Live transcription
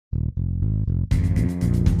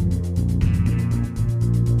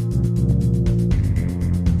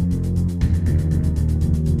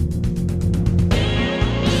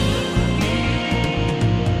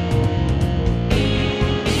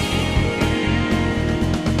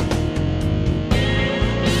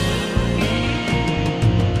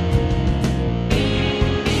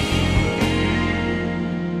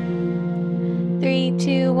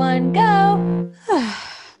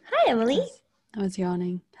I was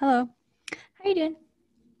yawning. Hello. How you doing?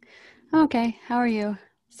 Okay. How are you?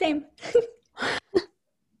 Same.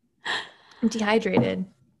 I'm dehydrated.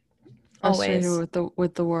 Frustrated Always.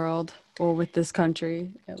 with the world, or with this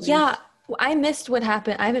country at Yeah, least. I missed what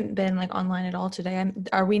happened. I haven't been online at all today.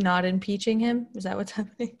 Are we not impeaching him? Is that what's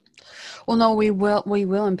happening? Well, no, we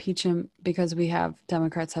will impeach him because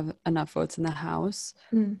Democrats have enough votes in the House.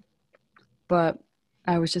 Mm. But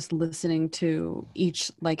I was just listening to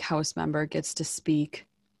each House member gets to speak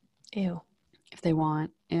Ew. if they want,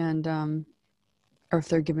 and or if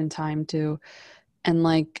they're given time to. And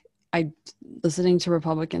I listening to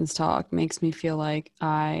Republicans talk makes me feel like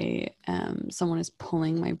someone is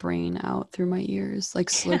pulling my brain out through my ears, like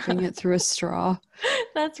slurping it through a straw.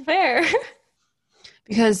 That's fair.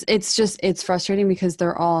 Because it's frustrating because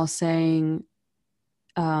they're all saying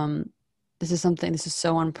this is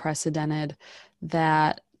so unprecedented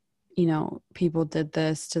that people did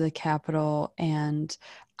this to the Capitol, and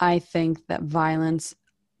I think that violence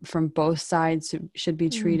from both sides should be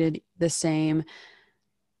Mm. treated the same.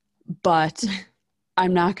 But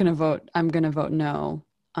I'm not going to vote. I'm going to vote no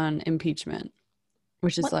on impeachment,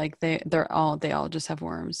 which is What they all just have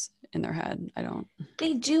worms in their head. I don't.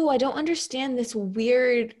 they do, I don't understand this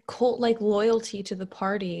weird cult-like loyalty to the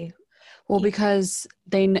party. Well, because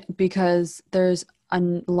there's a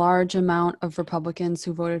large amount of Republicans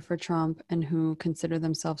who voted for Trump and who consider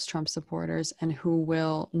themselves Trump supporters and who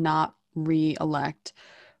will not re-elect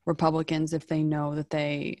Republicans if they know that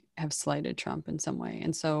they have slighted Trump in some way.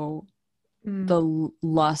 And so the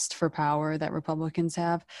lust for power that Republicans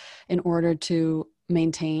have in order to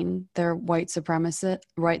maintain their white supremacy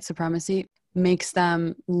makes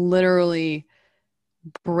them literally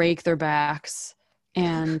break their backs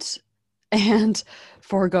and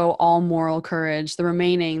forego all moral courage, the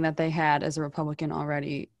remaining that they had as a Republican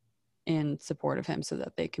already, in support of him so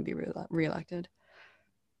that they can be reelected.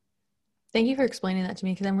 Thank you for explaining that to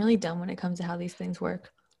me because I'm really dumb when it comes to how these things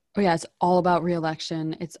work. Oh yeah, it's all about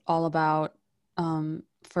reelection. It's all about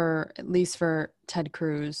for at least for Ted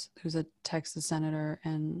Cruz, who's a Texas senator,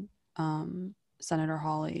 and Senator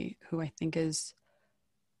Hawley, who I think is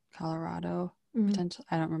Colorado potentially.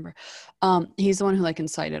 I don't remember. He's the one who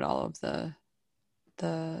incited all of the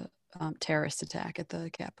terrorist attack at the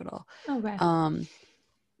Capitol. Okay.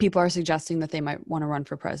 People are suggesting that they might want to run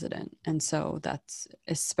for president, and so that's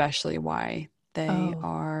especially why they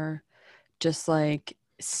are just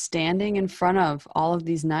standing in front of all of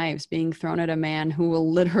these knives being thrown at a man who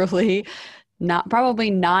will literally probably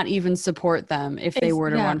not even support them if they were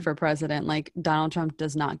to run for president. Donald Trump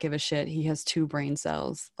does not give a shit. He has 2 brain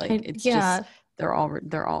cells. Just they're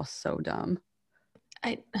all so dumb.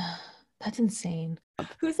 That's insane.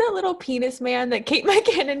 Who's that little penis man that Kate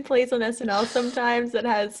McKinnon plays on SNL sometimes that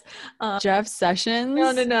has Jeff Sessions?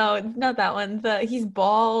 No, not that one. He's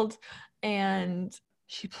bald and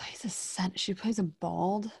she plays a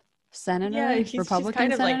bald senator. Yeah, she's Republican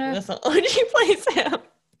kind of senator. This when she plays him.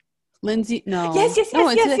 Lindsey, no. Yes.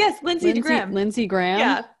 Lindsey Graham. Lindsey Graham.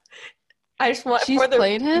 Yeah. I just want She's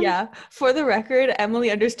played him. Yeah, for the record, Emily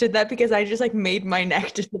understood that because I just made my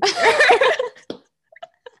neck disappear.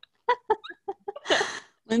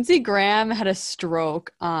 Lindsey Graham had a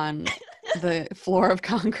stroke on the floor of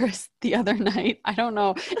Congress the other night. I don't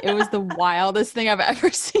know. It was the wildest thing I've ever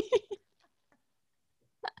seen.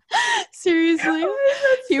 Seriously.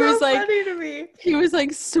 He was funny to me. He was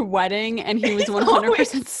sweating and he was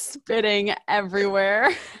 100% spitting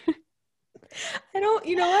everywhere.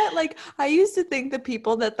 You know what? I used to think the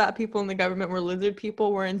people that thought people in the government were lizard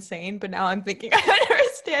people were insane, but now I'm thinking I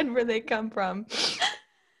understand where they come from.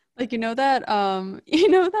 That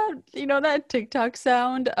TikTok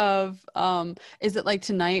sound of is it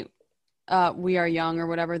Tonight We Are Young or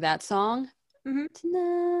whatever, that song? Mm-hmm.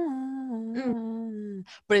 Tonight.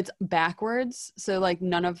 But it's backwards, so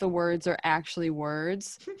none of the words are actually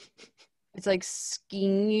words. It's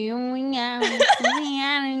skiing out.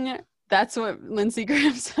 That's what Lindsey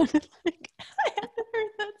Graham sounded like. I haven't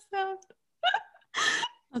heard that sound.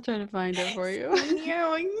 I'll try to find it for you.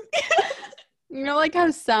 You know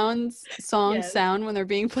how songs sound when they're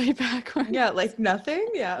being played backwards? Yeah, nothing?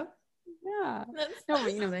 Yeah. Yeah. No,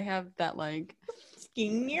 but they have that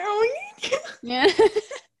skiing. Yeah.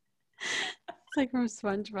 It's from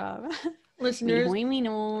SpongeBob. Listeners. For you did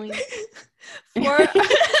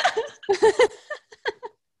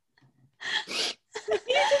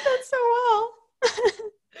that so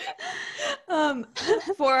well.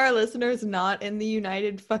 For our listeners not in the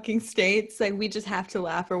United fucking States, we just have to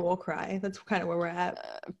laugh or we'll cry. That's kind of where we're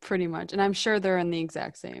at. Pretty much. And I'm sure they're in the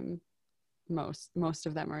exact same, most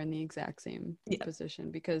of them are in the exact same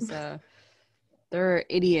position because There are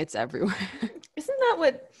idiots everywhere. Isn't that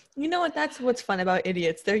what, you know what, that's what's fun about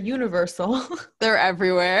idiots. They're universal. They're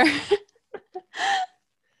everywhere.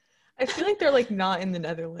 I feel like they're like not in the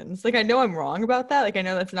Netherlands. Like I know I'm wrong about that. Like I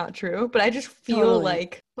know that's not true, but I just feel Totally.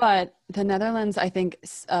 like But the Netherlands, I think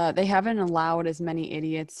they haven't allowed as many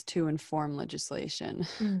idiots to inform legislation.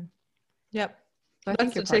 Yep. So I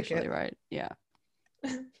think you're partially right. Yeah.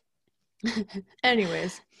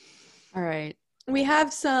 Anyways, all right. We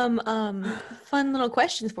have some fun little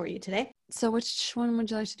questions for you today. So which one would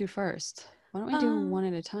you like to do first? Why don't we do one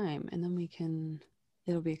at a time, and then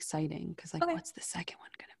it'll be exciting because like, what's the second one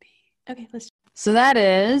gonna be? Okay, let's. So that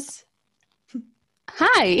is,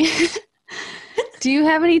 hi. Do you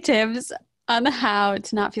have any tips on how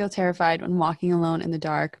to not feel terrified when walking alone in the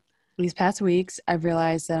dark? These past weeks, I've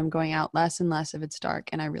realized that I'm going out less and less if it's dark,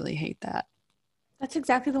 and I really hate that. That's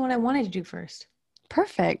exactly the one I wanted to do first.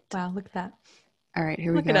 Perfect. Wow, look at that. All right,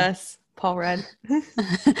 here we go. Look at us, Paul Rudd.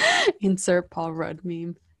 Insert Paul Rudd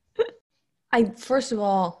meme. First of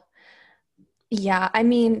all, yeah, I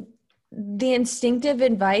mean, the instinctive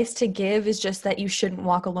advice to give is just that you shouldn't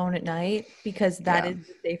walk alone at night because that is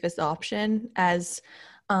the safest option as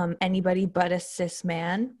anybody but a cis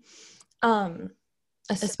man.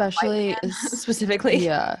 Especially specifically.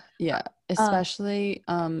 Yeah. Especially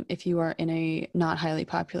if you are in a not highly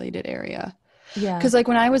populated area. Yeah. Because like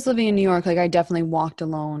when I was living in New York, like I definitely walked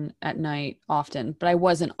alone at night often, but I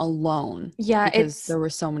wasn't alone. Yeah, because there were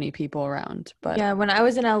so many people around. But yeah, when I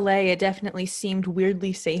was in LA, it definitely seemed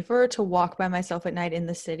weirdly safer to walk by myself at night in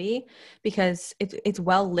the city because it's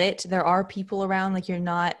well lit. There are people around, like you're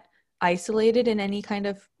not isolated in any kind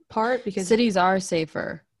of part because cities are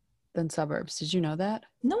safer than suburbs. Did you know that?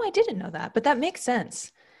 No, I didn't know that, but that makes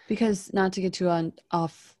sense. Because not to get too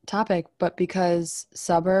off topic, but because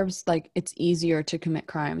suburbs, like it's easier to commit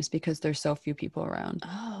crimes because there's so few people around.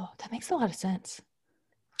 Oh, that makes a lot of sense.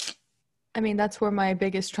 I mean, that's where my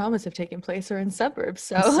biggest traumas have taken place are in suburbs.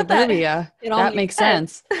 So suburbia, that makes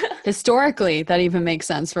sense. Historically, that even makes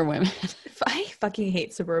sense for women. I fucking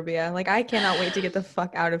hate suburbia. Like I cannot wait to get the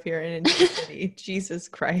fuck out of here and into the city. Jesus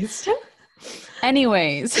Christ.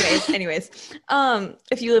 Anyways,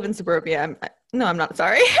 if you live in suburbia, I'm not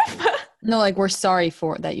sorry. No, like we're sorry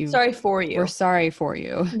for that. Sorry for you. We're sorry for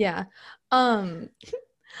you. Yeah.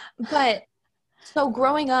 But so I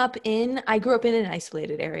grew up in an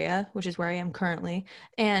isolated area, which is where I am currently.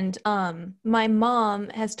 And my mom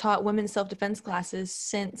has taught women's self-defense classes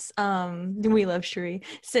since we love Cherie,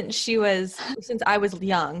 since I was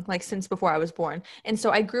young, like since before I was born. And so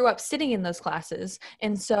I grew up sitting in those classes.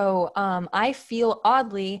 And so I feel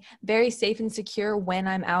oddly very safe and secure when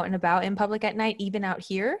I'm out and about in public at night, even out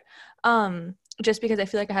here. Just because I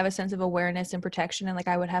feel like I have a sense of awareness and protection and like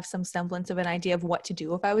I would have some semblance of an idea of what to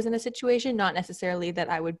do if I was in a situation, not necessarily that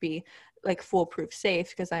I would be like foolproof safe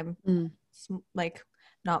because I'm like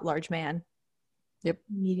not large man. Yep.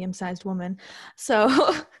 Medium-sized woman. So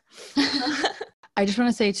I just want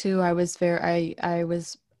to say too, I was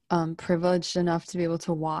privileged enough to be able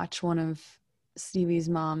to watch one of Stevie's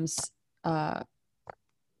mom's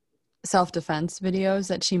self-defense videos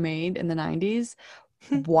that she made in the 90s.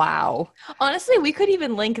 Wow. Honestly, we could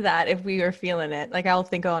even link that if we were feeling it. Like I'll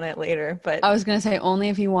think on it later, but I was going to say only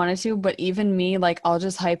if you wanted to, but even me, like I'll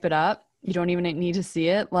just hype it up. You don't even need to see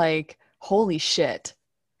it. Like, holy shit.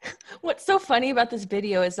 What's so funny about this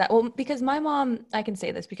video is that, well, because my mom, I can say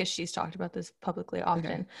this because she's talked about this publicly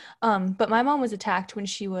often, but my mom was attacked when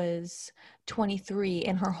she was 23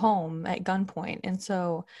 in her home at gunpoint. And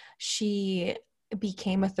so she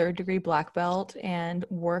became a third-degree black belt and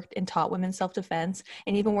worked and taught women self-defense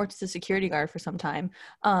and even worked as a security guard for some time.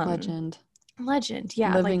 Legend,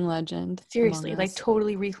 yeah. Living legend. Seriously, like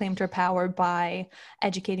totally reclaimed her power by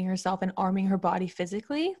educating herself and arming her body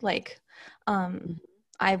physically. Like,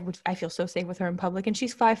 I feel so safe with her in public, and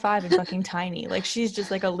she's 5'5" and fucking tiny. Like she's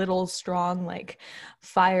just like a little strong, like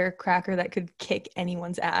firecracker that could kick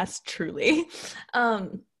anyone's ass, truly.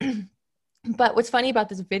 But what's funny about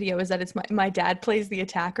this video is that it's my dad plays the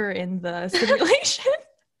attacker in the simulation.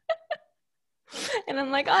 And I'm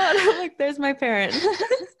like, oh, look, there's my parent.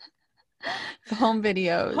 The home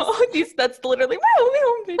videos. Oh, that's literally my only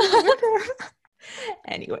home video.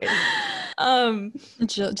 Anyways,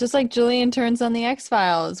 just like Julian turns on the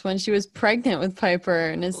X-Files when she was pregnant with Piper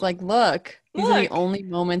and is like, look, these are the only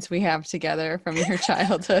moments we have together from your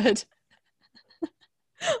childhood.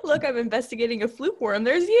 Look, I'm investigating a fluke worm.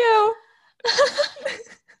 There's you.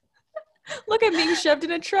 Look, I'm being shoved in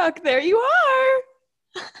a truck. There you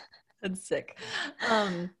are. That's sick.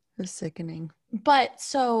 It's sickening. But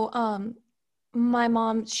so my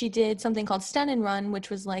mom, she did something called Stun and Run, which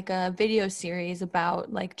was like a video series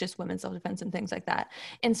about like just women's self-defense and things like that.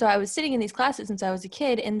 And so I was sitting in these classes since I was a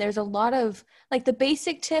kid, and there's a lot of like the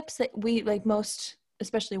basic tips that we like most,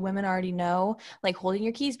 especially women, already know, like holding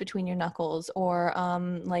your keys between your knuckles, or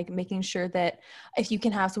like making sure that if you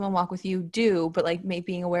can have someone walk with you, do, but like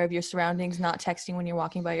being aware of your surroundings, not texting when you're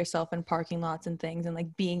walking by yourself in parking lots and things, and like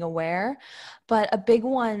being aware. But a big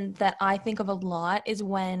one that I think of a lot is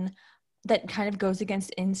when that kind of goes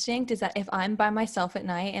against instinct is that if I'm by myself at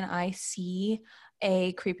night and I see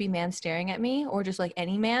a creepy man staring at me, or just like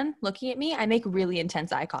any man looking at me, I make really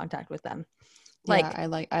intense eye contact with them. Yeah,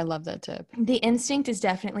 Like I love that tip. the instinct is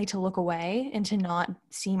definitely to look away and to not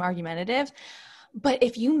seem argumentative. But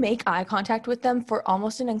if you make eye contact with them for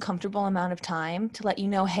almost an uncomfortable amount of time to let you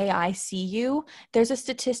know, hey, I see you, there's a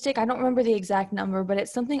statistic, I don't remember the exact number, but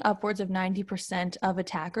it's something upwards of 90% of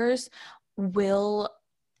attackers will,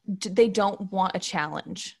 they don't want a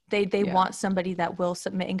challenge. They Yeah. want somebody that will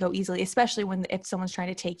submit and go easily, especially when if someone's trying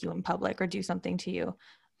to take you in public or do something to you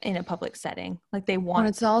in a public setting. Like they When want.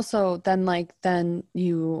 it's also then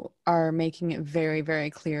you are making it very, very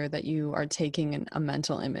clear that you are taking a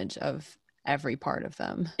mental image of every part of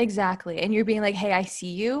them. Exactly. And you're being like, hey, I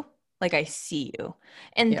see you. Like I see you.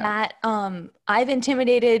 And Yeah. that I've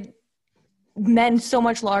intimidated men so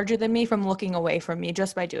much larger than me from looking away from me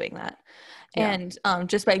just by doing that. Yeah. And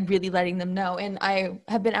just by really letting them know. And I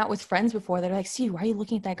have been out with friends before that are like, see, why are you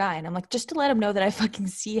looking at that guy? And I'm like, just to let him know that I fucking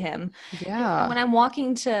see him. And Yeah. when I'm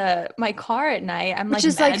walking to my car at night, I'm Which like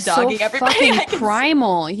is like mad so dogging everybody fucking I can see.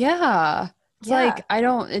 primal. Yeah. It's Yeah. like I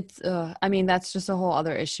don't it's I mean that's just a whole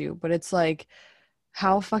other issue, but it's like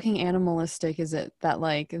how fucking animalistic is it that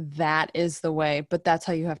like that is the way, but that's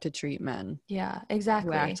how you have to treat men Yeah, who act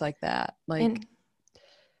exactly. like that. Like, And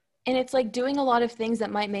And it's like doing a lot of things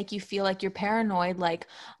that might make you feel like you're paranoid, like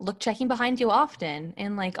checking behind you often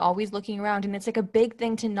and like always looking around. And it's like a big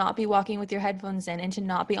thing to not be walking with your headphones in and to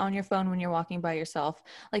not be on your phone when you're walking by yourself.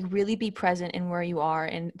 Like really be present in where you are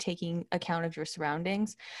and taking account of your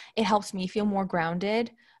surroundings. It helps me feel more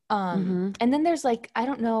grounded. mm-hmm. And then there's like, I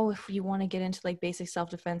don't know if you want to get into like basic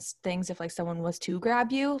self-defense things if like someone was to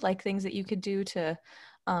grab you, like things that you could do to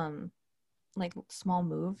like small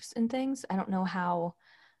moves and things. I don't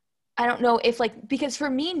know if like, because for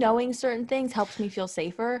me, knowing certain things helps me feel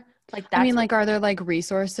safer. Like I mean, that's what, like, are there like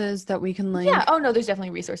resources that we can yeah. link, Oh no, there's definitely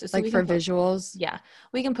resources. So like we can for post, visuals? yeah,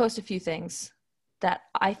 we can post a few things that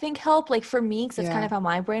I think help. Like for me, because that's kind Yeah. of how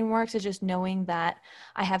my brain works, is just knowing that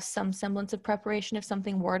I have some semblance of preparation if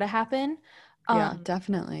something were to happen. Yeah, Um,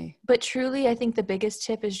 definitely. but truly, I think the biggest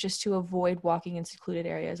tip is just to avoid walking in secluded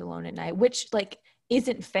areas alone at night, which like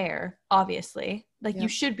isn't fair, obviously. Like you Yep.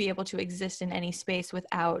 should be able to exist in any space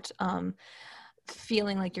without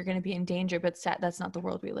feeling like you're going to be in danger, but that's not the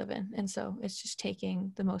world we live in. And so it's just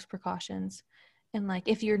taking the most precautions. And like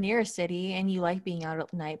if you're near a city and you like being out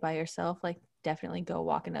at night by yourself, like definitely go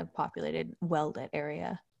walk in a populated, well lit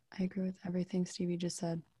area. I agree with everything Stevie just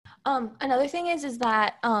said. Another thing is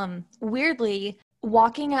that weirdly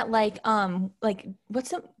walking at like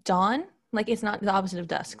what's up dawn? Like it's not the opposite of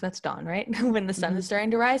dusk. That's dawn, right? When the sun Mm-hmm. is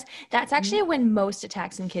starting to rise. That's Mm-hmm. actually when most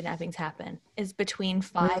attacks and kidnappings happen, is between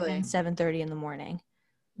 5 and Really? 7:30 in the morning.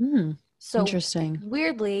 Hmm. So Interesting.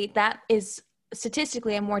 weirdly, that is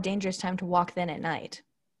statistically a more dangerous time to walk than at night.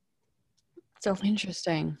 So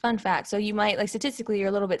Interesting. fun fact. So you might like statistically you're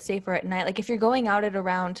a little bit safer at night. Like if you're going out at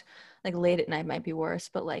around like late at night might be worse,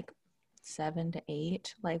 but like 7 to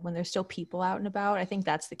 8, like when there's still people out and about, I think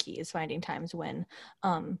that's the key, is finding times when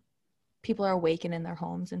people are awake and in their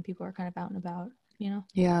homes and people are kind of out and about, you know?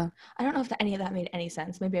 Yeah. I don't know if any of that made any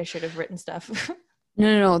sense. Maybe I should have written stuff.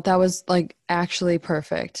 No. That was like actually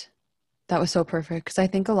perfect. That was so perfect because I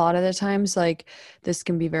think a lot of the times like this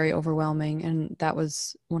can be very overwhelming and that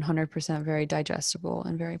was 100% very digestible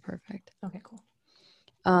and very perfect. Okay, cool.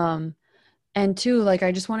 Um and two, like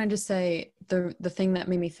I just wanted to say the thing that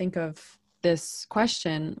made me think of this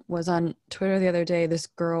question was on Twitter the other day. This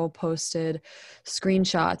girl posted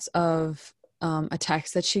screenshots of a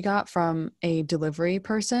text that she got from a delivery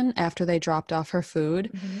person after they dropped off her food.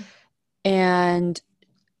 Mm-hmm. And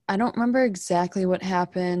I don't remember exactly what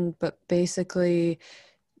happened, but basically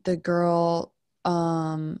the girl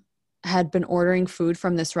had been ordering food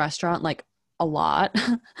from this restaurant like a lot.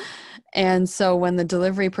 And so when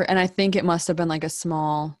the and I think it must have been like a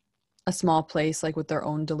small place like with their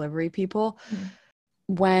own delivery people. Mm-hmm.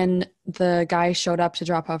 When the guy showed up to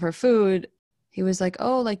drop off her food, he was like,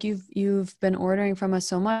 "Oh, like you've been ordering from us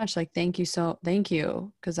so much. Like thank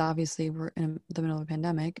you." Because obviously we're in the middle of a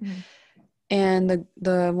pandemic. Mm-hmm. And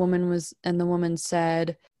the woman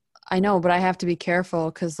said, I know, but I have to be careful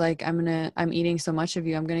because like I'm eating so much of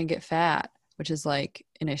you, I'm gonna get fat, which is like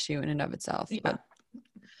an issue in and of itself. Yeah.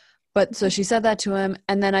 But so she said that to him,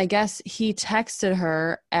 and then I guess he texted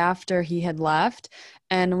her after he had left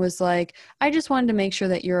and was like, I just wanted to make sure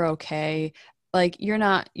that you're okay. Like you're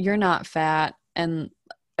not fat. And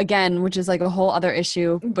again, which is like a whole other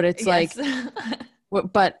issue, but it's Yes. like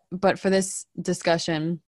but for this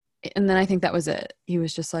discussion, and then I think that was it. He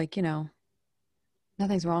was just like,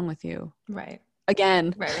 nothing's wrong with you. Right.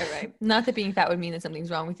 Again. Right. Not that being fat would mean that something's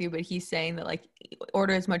wrong with you, but he's saying that like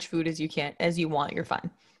order as much food as you want, you're fine.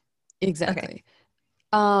 Exactly.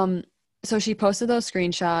 Okay. So she posted those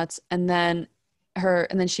screenshots and then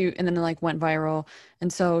like went viral.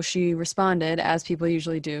 And so she responded, as people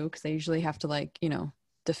usually do, because they usually have to like,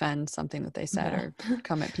 defend something that they said or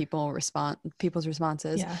come at people's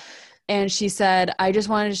responses. Yeah. And she said, I just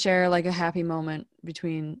wanted to share like a happy moment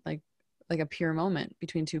between like a pure moment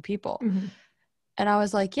between two people. Mm-hmm. And I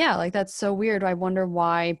was like, yeah, like that's so weird. I wonder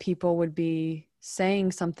why people would be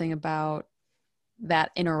saying something about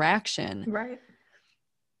that interaction. Right.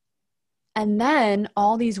 And then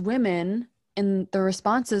all these women in the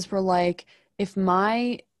responses were like, if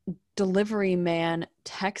my delivery man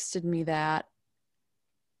texted me that,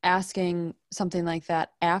 asking something like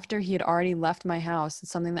that after he had already left my house,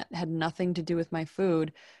 something that had nothing to do with my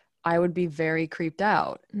food, I would be very creeped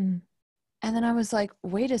out. Mm. And then I was like,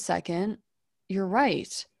 wait a second, you're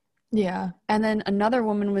right. Yeah. And then another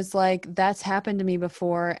woman was like, that's happened to me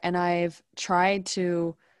before, and I've tried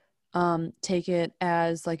to take it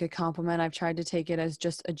as like a compliment. I've tried to take it as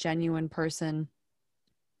just a genuine person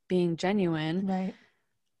being genuine. Right.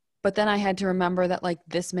 But then I had to remember that like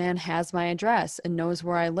this man has my address and knows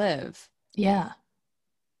where I live. Yeah.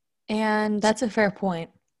 And that's a fair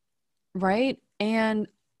point. Right. And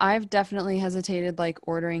I've definitely hesitated like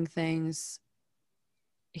ordering things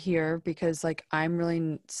here because like I'm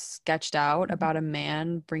really sketched out about a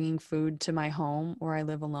man bringing food to my home where I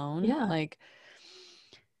live alone. Yeah. Like,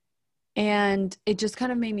 and it just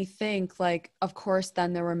kind of made me think like, of course,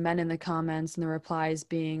 then there were men in the comments and the replies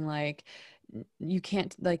being like, you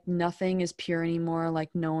can't, like, nothing is pure anymore. Like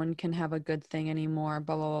no one can have a good thing anymore,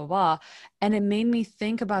 blah, blah, blah, blah. And it made me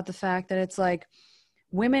think about the fact that it's like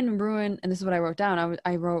women ruin, and this is what I wrote down.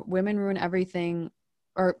 I wrote women ruin everything,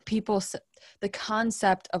 or the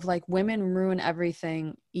concept of like women ruin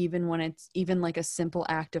everything, even when it's even like a simple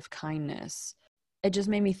act of kindness. It just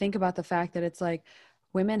made me think about the fact that it's like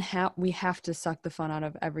women we have to suck the fun out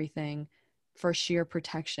of everything for sheer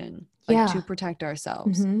protection, like to protect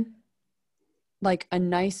ourselves. Mm-hmm. Like a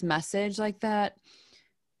nice message like that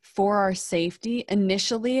for our safety,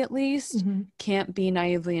 initially at least, can't be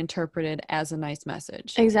naively interpreted as a nice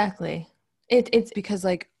message. Exactly. It's because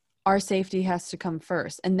like our safety has to come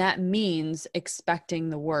first, and that means expecting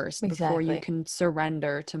the worst before you can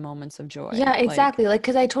surrender to moments of joy. Yeah, exactly. Like,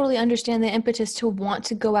 because I totally understand the impetus to want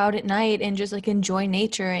to go out at night and just like enjoy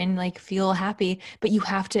nature and like feel happy, but you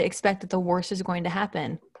have to expect that the worst is going to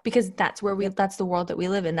happen because that's where that's the world that we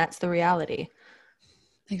live in. That's the reality.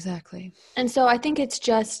 Exactly. And so I think it's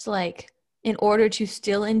just like, in order to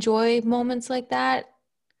still enjoy moments like that,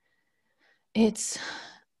 it's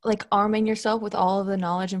like arming yourself with all of the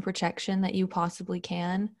knowledge and protection that you possibly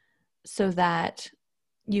can so that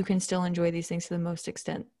you can still enjoy these things to the most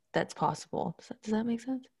extent that's possible. Does that make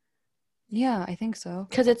sense? Yeah, I think so.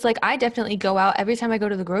 Because it's like, I definitely go out every time I go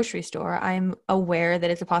to the grocery store. I'm aware that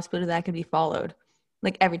it's a possibility that I could be followed.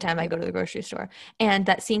 Like every time I go to the grocery store. And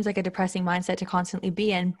that seems like a depressing mindset to constantly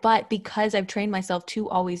be in. But because I've trained myself to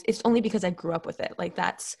always, it's only because I grew up with it. Like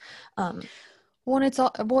that's,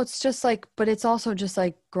 it's just like, but it's also just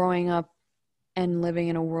like growing up and living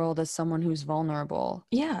in a world as someone who's vulnerable.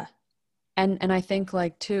 Yeah. And I think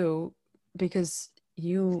like too, because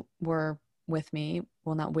you were with me,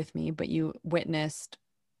 well, not with me, but you witnessed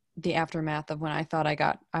the aftermath of when I thought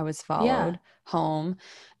I was followed home,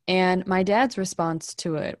 and my dad's response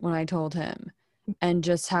to it when I told him, and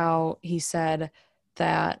just how he said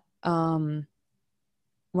that when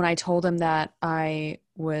I told him that I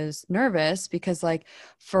was nervous because like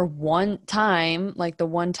for one time, like the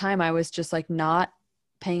one time I was just like not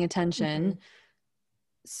paying attention,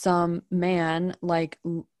 some man like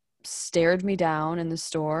stared me down in the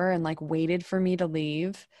store and like waited for me to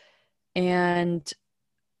leave. And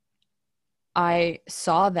I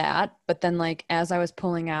saw that, but then like as I was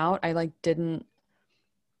pulling out, I like didn't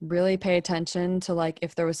really pay attention to like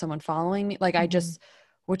if there was someone following me. Like I just,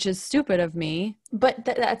 which is stupid of me. But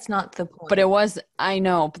that's not the point. But I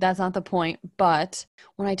know, but that's not the point. But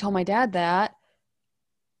when I told my dad that,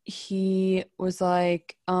 he was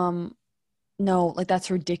like, no, like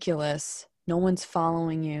that's ridiculous. no one's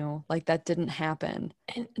following you. Like that didn't happen.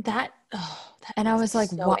 And that And I makes me was like,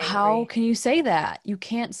 so what, how angry. can you say that? You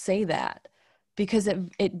can't say that because it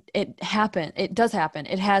happened. It does happen.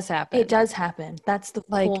 It has It happened. does happen. That's the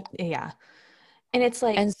Like, whole, yeah. And it's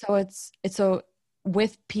like, and so it's so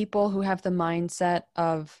with people who have the mindset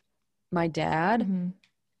of my dad mhm,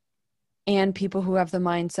 and people who have the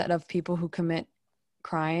mindset of people who commit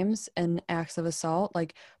crimes and acts of assault,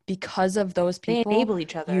 like because of those they people, enable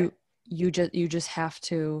each other. you just have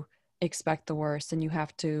to expect the worst, and you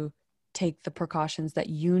have to take the precautions that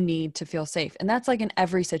you need to feel safe. And that's like in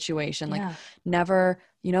every situation. Like Yeah. never,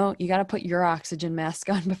 you got to put your oxygen mask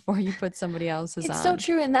on before you put somebody else's It's so on.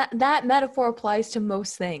 true. And that metaphor applies to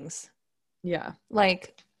most things. Yeah.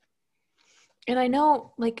 Like, and I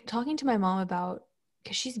know, like, talking to my mom about,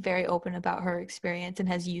 because she's very open about her experience and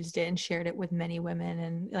has used it and shared it with many women.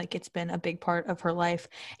 And like, it's been a big part of her life.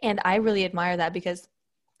 And I really admire that because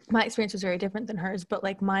my experience was very different than hers, but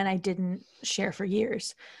like mine, I didn't share for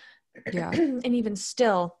years. Yeah. And even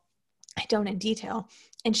still, I don't in detail.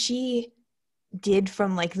 And she did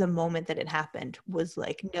from like the moment that it happened was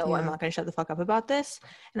like, no, I'm Yeah. not going to shut the fuck up about this.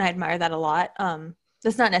 And I admire that a lot.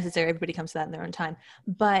 That's not necessary. Everybody comes to that in their own time.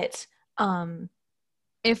 But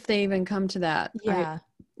If they even come to that, I yeah.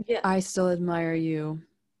 Yeah. I still admire you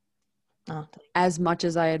Oh, as much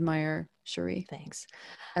as I admire Cherie, thanks.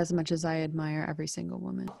 as much as I admire every single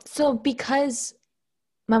woman. So because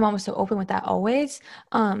my mom was so open with that always,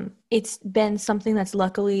 it's been something that's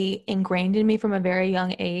luckily ingrained in me from a very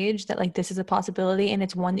young age that like this is a possibility and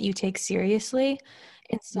it's one that you take seriously.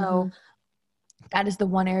 And so Mm-hmm. that is the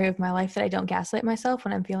one area of my life that I don't gaslight myself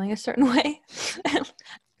when I'm feeling a certain way.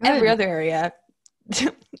 Every Good. other area,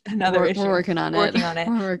 another We're issue. working on We're it. working on it.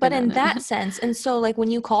 We're But working on in it. that sense, and so like when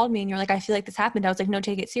you called me and you're like, I feel like this happened, I was like, no,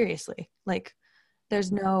 take it seriously. Like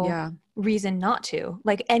there's no Yeah. reason not to.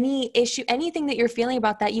 Like any issue, anything that you're feeling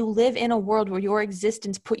about that, you live in a world where your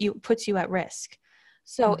existence puts you at risk.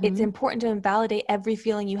 So it's Mm-hmm. important to invalidate every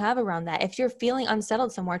feeling you have around that. If you're feeling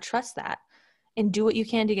unsettled somewhere, trust that and do what you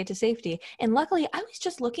can to get to safety. And luckily, I was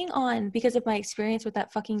just looking on because of my experience with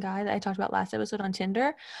that fucking guy that I talked about last episode on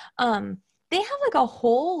Tinder. They have like a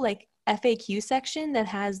whole like FAQ section that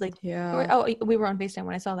has like, Yeah. oh, we were on FaceTime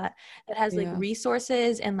when I saw that. That has like Yeah.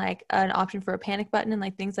 resources and like an option for a panic button and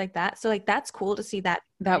like things like that. So like that's cool to see that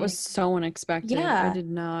That was becoming. so unexpected. I Yeah. did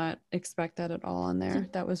not expect that at all on So there.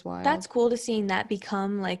 That was that's wild. cool to seeing that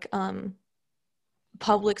become like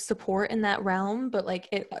public support in that realm, but like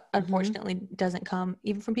it Mm-hmm. unfortunately doesn't come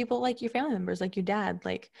even from people like your family members, like your dad.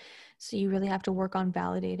 Like, so you really have to work on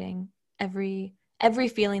validating every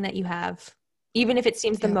feeling that you have, even if it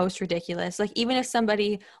seems the Yep. most ridiculous. Like even if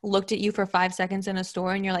somebody looked at you for 5 seconds in a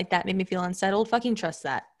store and you're like, that made me feel unsettled, fucking trust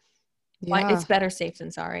that. Why it's Yeah. better safe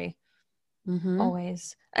than sorry. Mm-hmm.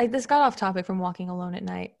 Always. This got off topic from walking alone at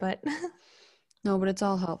night, but No, but it's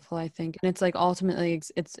all helpful, I think. And it's like ultimately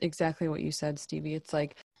it's exactly what you said, Stevie. It's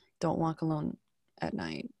like don't walk alone at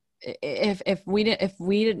night. If we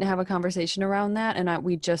didn't have a conversation around that and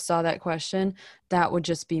we just saw that question, that would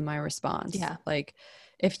just be my response. yeah. Like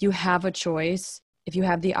if you have a choice, if you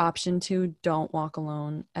have the option to, don't walk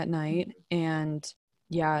alone at night. And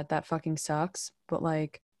yeah, that fucking sucks, but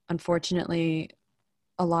like unfortunately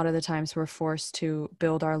a lot of the times we're forced to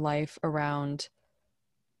build our life around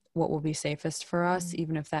what will be safest for us,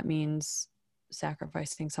 even if that means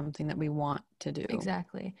sacrificing something that we want to do.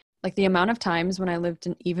 Exactly. Like the amount of times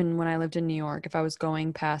even when I lived in New York, if I was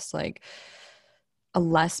going past like a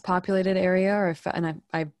less populated area or if and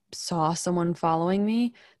I saw someone following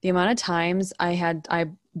me, the amount of times I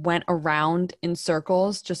went around in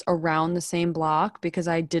circles just around the same block because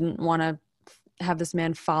I didn't want to have this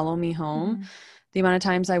man follow me home. Mm-hmm. The amount of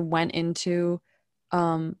times I went into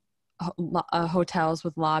um hotels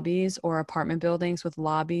with lobbies or apartment buildings with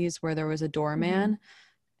lobbies where there was a Mm-hmm. doorman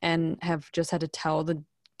and have just had to tell the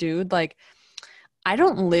dude like I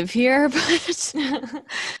don't live here but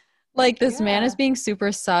like this man is Yeah. being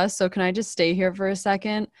super sus, so can I just stay here for a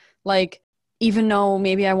second, like even though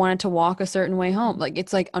maybe I wanted to walk a certain way home. Like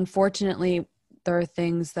it's like unfortunately there are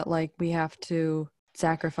things that like we have to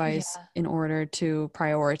sacrifice Yeah. in order to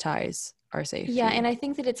prioritize our Yeah, and safety. I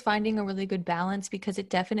think that it's finding a really good balance because it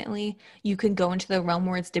definitely you can go into the realm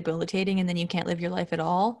where it's debilitating and then you can't live your life at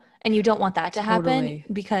all. And you don't want that to happen Totally.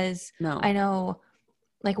 because I No. know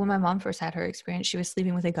like when my mom first had her experience, she was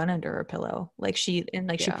sleeping with a gun under her pillow. She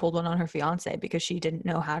Yeah. pulled one on her fiance because she didn't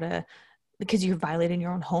know how to because you're violating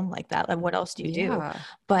your own home like that. Like what else do you do? Yeah.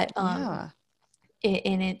 But Yeah.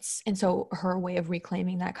 and so her way of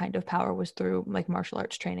reclaiming that kind of power was through like martial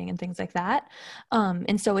arts training and things like that.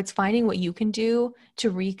 And so it's finding what you can do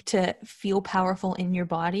to feel powerful in your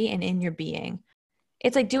body and in your being.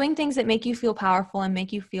 It's like doing things that make you feel powerful and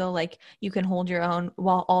make you feel like you can hold your own,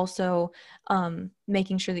 while also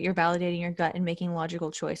making sure that you're validating your gut and making logical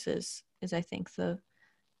choices is, I think, the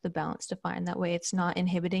balance to find. That way it's not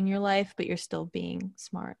inhibiting your life, but you're still being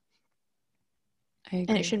smart. I agree.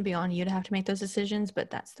 And it shouldn't be on you to have to make those decisions, but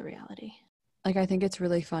that's the reality. Like, I think it's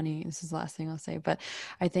really funny. This is the last thing I'll say, but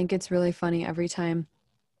I think it's really funny every time.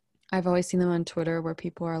 I've always seen them on Twitter where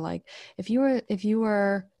people are like, if you're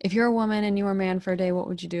a woman and you were a man for a day, what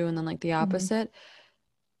would you do? And then like the opposite.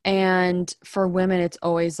 Mm-hmm. And for women, it's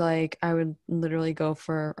always like, I would literally go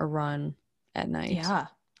for a run at night. Yeah.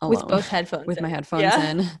 Alone, with both headphones with my headphones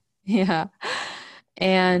in. Yeah.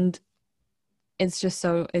 And it's just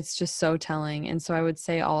so telling. And so I would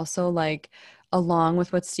say also, like, along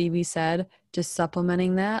with what Stevie said, just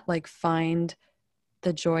supplementing that, like, find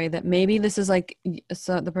the joy that maybe this is like,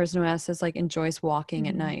 so the person who asked this like enjoys walking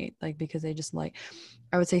at night, like, because they just like,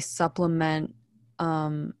 I would say supplement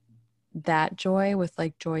that joy with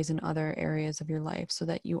like joys in other areas of your life, so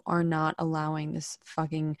that you are not allowing this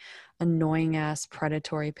fucking annoying ass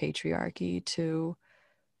predatory patriarchy to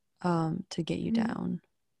get you down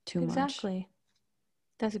too much. Exactly.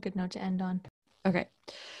 That's a good note to end on. Okay.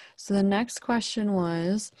 So the next question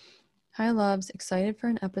was, hi loves, excited for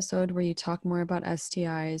an episode where you talk more about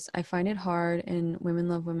STIs. I find it hard in Women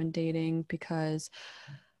Love Women dating because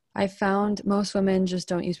I found most women just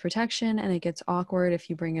don't use protection and it gets awkward if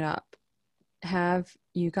you bring it up. Have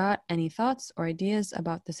you got any thoughts or ideas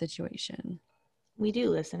about the situation? We do,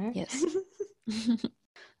 listener. Yes.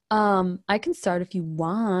 I can start if you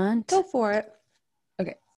want. Go for it.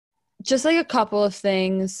 Okay. Just like a couple of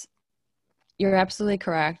things. You're absolutely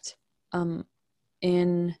correct.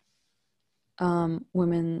 In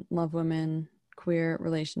Women Love Women, queer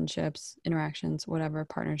relationships, interactions, whatever,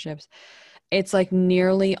 partnerships, it's like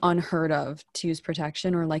nearly unheard of to use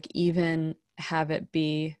protection or like even have it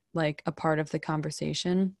be like a part of the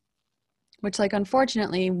conversation, which, like,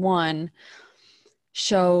 unfortunately, one,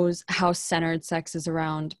 shows how centered sex is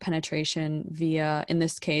around penetration via, in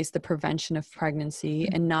this case, the prevention of pregnancy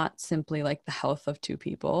and not simply like the health of two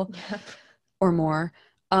people or more.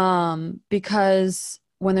 Because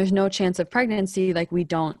when there's no chance of pregnancy, like, we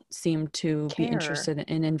don't seem to be interested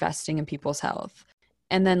in investing in people's health.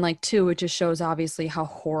 And then, like, two, it just shows obviously how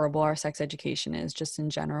horrible our sex education is just in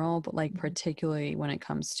general, but like particularly when it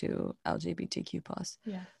comes to LGBTQ plus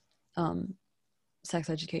sex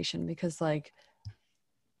education, because like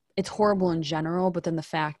it's horrible in general, but then the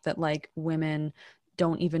fact that like women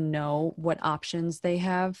don't even know what options they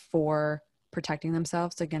have for protecting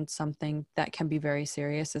themselves against something that can be very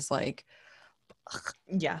serious is like,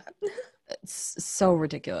 it's so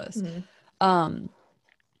ridiculous.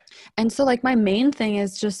 And so like my main thing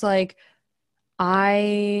is just like,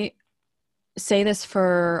 I say this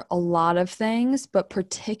for a lot of things, but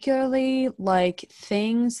particularly like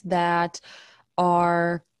things that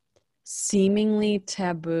are seemingly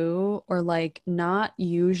taboo or like not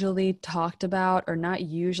usually talked about or not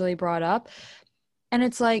usually brought up. And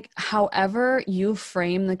it's like, however you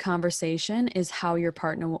frame the conversation is how your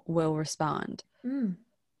partner will respond.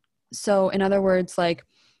 So in other words, like,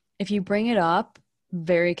 if you bring it up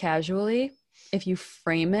very casually, if you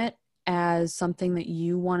frame it as something that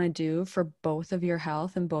you want to do for both of your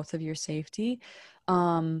health and both of your safety,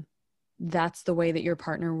 that's the way that your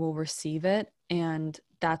partner will receive it. And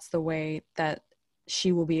that's the way that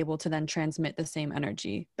she will be able to then transmit the same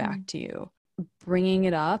energy back to you. Bringing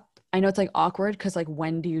it up, I know it's like awkward because like,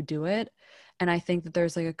 when do you do it? And I think that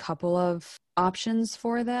there's like a couple of options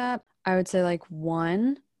for that. I would say like,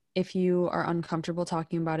 one, if you are uncomfortable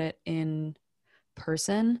talking about it in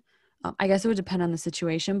person, I guess it would depend on the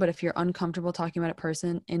situation, but if you're uncomfortable talking about it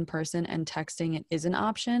in person and texting it is an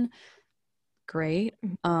option, great.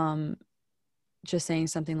 Just saying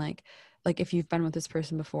something like if you've been with this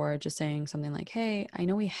person before, just saying something like, hey, I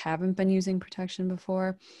know we haven't been using protection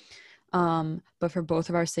before, but for both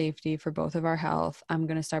of our safety, for both of our health, I'm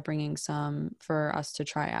going to start bringing some for us to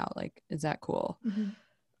try out. Like, is that cool?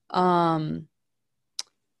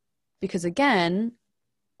 Because again,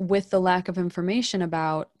 with the lack of information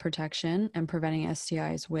about protection and preventing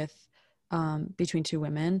STIs with between two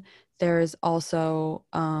women, there's also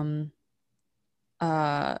kind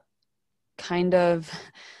of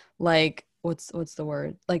like what's the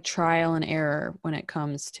word, like trial and error when it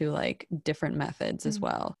comes to like different methods as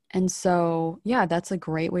well. And so yeah, that's a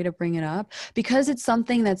great way to bring it up, because it's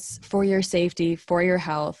something that's for your safety, for your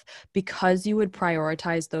health, because you would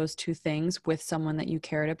prioritize those two things with someone that you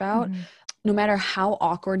cared about. No matter how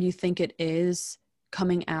awkward you think it is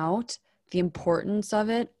coming out, the importance of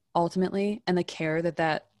it ultimately, and the care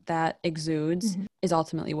that exudes is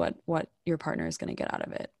ultimately what your partner is going to get out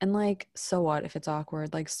of it. And like, so what if it's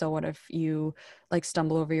awkward? Like, so what if you like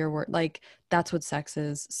stumble over your word? Like, that's what sex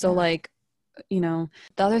is. So like, you know,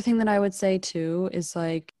 the other thing that I would say too is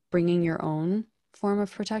like bringing your own form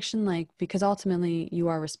of protection, like, because ultimately you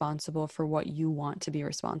are responsible for what you want to be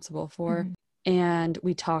responsible for. And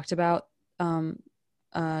we talked about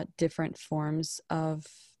different forms of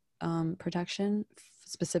protection,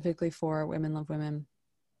 specifically for Women Love Women,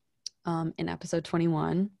 in episode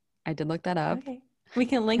 21. I did look that up. Okay. We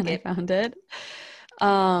can link it. I found it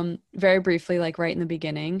very briefly, like right in the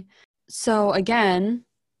beginning. So again,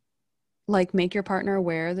 like, make your partner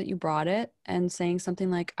aware that you brought it, and saying something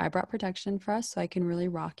like, I brought protection for us so I can really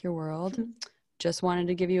rock your world. Just wanted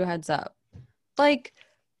to give you a heads up. Like,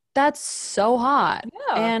 that's so hot.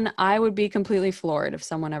 Yeah. And I would be completely floored if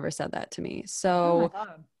someone ever said that to me. So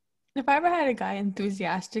if I ever had a guy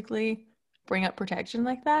enthusiastically bring up protection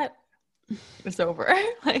like that, it's over.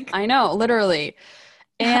 Like, I know, literally.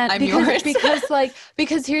 And I'm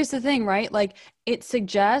because here's the thing, right? Like, it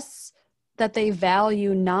suggests that they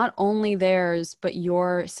value not only theirs, but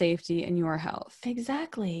your safety and your health.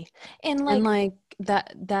 Exactly. And like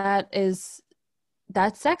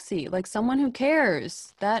that's sexy. Like, someone who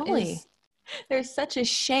cares. Totally. There's such a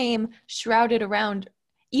shame shrouded around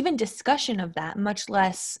even discussion of that, much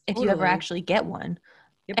less if you ever actually get one.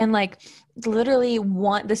 And like, literally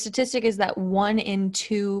the statistic is that 1 in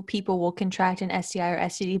 2 people will contract an STI or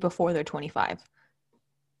STD before they're 25.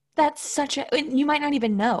 That's you might not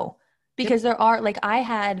even know, because there are, like, I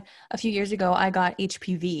had a few years ago, I got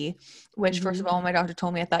HPV, which first of all, my doctor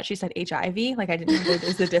told me, I thought she said HIV. Like, I didn't know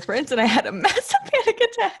there's a difference. And I had a massive panic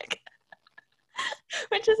attack,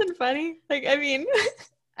 which isn't funny. Like, I mean,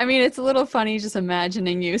 it's a little funny just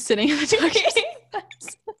imagining you sitting in the doctor's.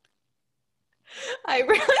 I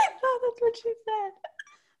really thought that's what she said.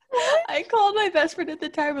 What? I called my best friend at the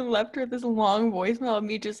time and left her this long voicemail of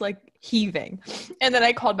me just like heaving. And then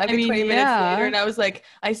I called back 20 minutes later and I was like,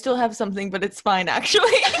 I still have something, but it's fine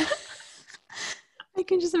actually. I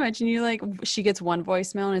can just imagine you, like, she gets one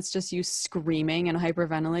voicemail and it's just you screaming and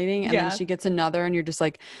hyperventilating, and then she gets another and you're just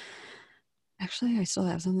like, actually, I still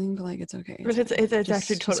have something, but like, it's okay. But it's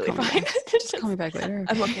actually totally fine. Just call me back later.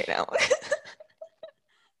 I'm okay now.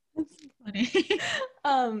 Funny.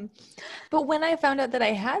 But when I found out that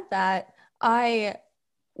I had that, I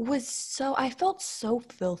felt so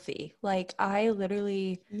filthy. Like, I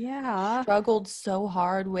literally struggled so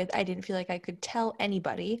hard with, I didn't feel like I could tell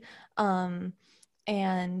anybody. And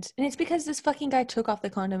it's because this fucking guy took off the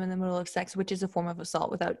condom in the middle of sex, which is a form of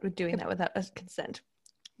assault without doing that without a consent.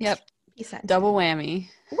 Yep. Double whammy.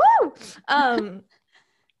 Woo! And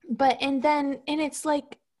it's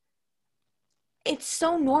like, it's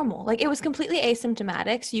so normal. Like, it was completely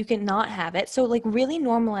asymptomatic, so you can not have it. So like, really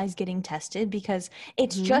normalize getting tested, because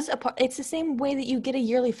it's just it's the same way that you get a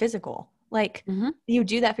yearly physical. Like, you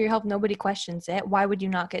do that for your health. Nobody questions it. Why would you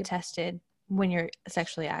not get tested when you're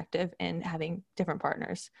sexually active and having different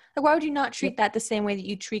partners? Like, why would you not treat that the same way that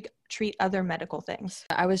you treat other medical things?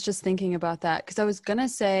 I was just thinking about that, because I was gonna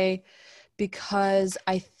say, because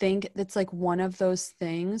I think it's like one of those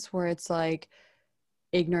things where it's like,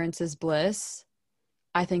 ignorance is bliss.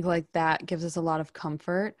 I think like that gives us a lot of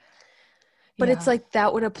comfort, but it's like,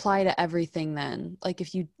 that would apply to everything then. Like,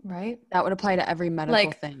 if you, that would apply to every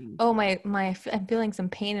medical thing. Oh, I'm feeling some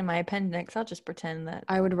pain in my appendix. I'll just pretend that.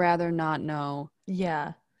 I would rather not know.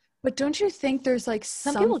 Yeah. But don't you think there's like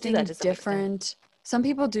something different? Some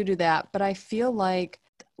people do that, but I feel like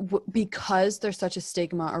because there's such a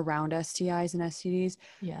stigma around STIs and STDs,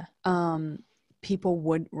 people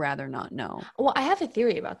would rather not know. Well, I have a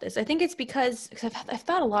theory about this. I think it's because I've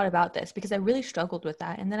thought a lot about this, because I really struggled with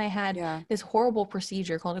that. And then I had this horrible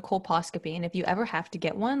procedure called a colposcopy. And if you ever have to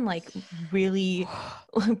get one, like, really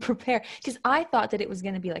prepare. Because I thought that it was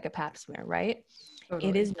going to be like a pap smear, right? Totally.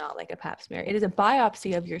 It is not like a pap smear. It is a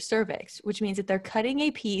biopsy of your cervix, which means that they're cutting a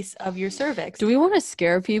piece of your cervix. Do we want to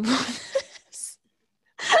scare people?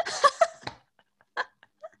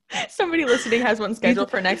 Somebody listening has one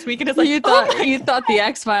scheduled for next week, and it's like, you thought the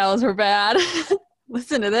X-Files were bad.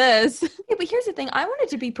 Listen to this. Yeah, but here's the thing. I wanted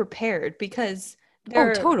to be prepared, because Oh,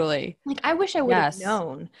 They're totally. like, I wish I would have Yes.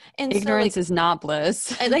 known. And so Ignorance like is not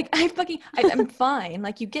bliss. I'm fine.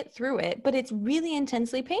 Like you get through it, but it's really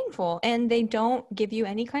intensely painful and they don't give you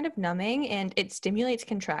any kind of numbing and it stimulates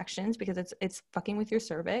contractions because it's fucking with your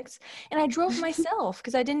cervix. And I drove myself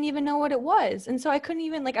because I didn't even know what it was. And so I couldn't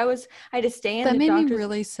even I had to stay in That the made me doctor's.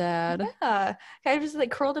 really sad. Yeah. I was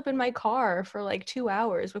like curled up in my car for like 2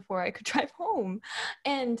 hours before I could drive home.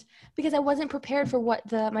 And because I wasn't prepared for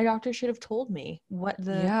what my doctor should have told me, what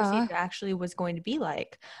the Yeah, procedure actually was going to be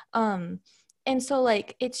like. And so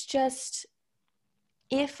like it's just,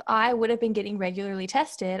 if I would have been getting regularly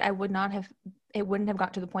tested, it wouldn't have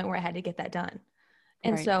got to the point where I had to get that done.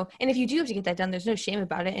 And right. so, and if you do have to get that done, there's no shame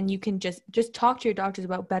about it. And you can just talk to your doctors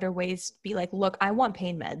about better ways to be like, look, I want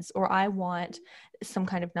pain meds or I want some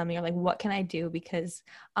kind of numbing or like, what can I do? Because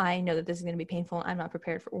I know that this is going to be painful. And I'm not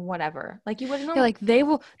prepared for whatever. Like you would Yeah, normally. like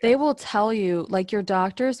they will tell you, like your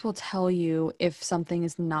doctors will tell you if something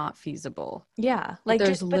is not feasible. Yeah. But Like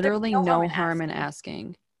there's just, but there's literally no harm no in harm in asking.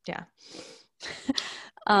 asking. Yeah.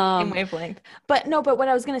 Same Um, wavelength. But no, but what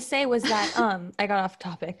I was gonna say was that I got off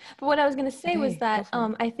topic. But what I was gonna say was okay, go that for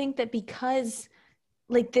it. I think that because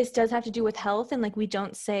like this does have to do with health and like we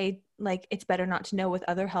don't say like it's better not to know with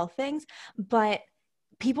other health things, but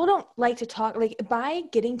people don't like to talk like by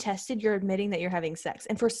getting tested, you're admitting that you're having sex.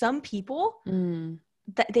 And for some people, Mm,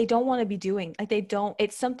 that they don't want to be doing like they don't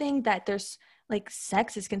it's something that there's like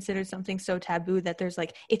sex is considered something so taboo that there's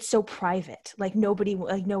like it's so private like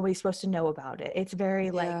nobody's supposed to know about it. It's very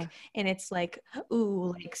yeah, like and it's like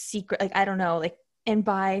ooh like secret like I don't know like and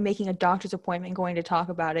by making a doctor's appointment and going to talk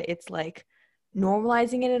about it, it's like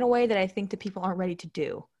normalizing it in a way that I think that people aren't ready to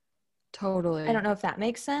do. I don't totally. know if that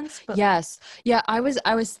makes sense, but like Yes. Yeah, I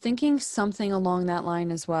was thinking something along that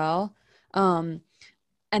line as well. Um,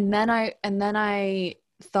 and then I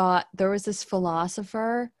thought there was this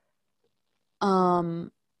philosopher,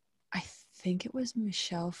 um, I think it was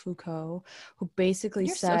Michel Foucault, who basically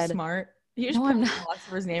you're so said, smart. You just no, I'm pulled not. a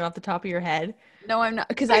philosopher's name off the top of your head. No, I'm not,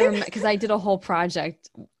 because I did a whole project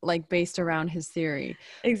like based around his theory.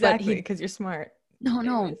 But Exactly, he because you're smart. no,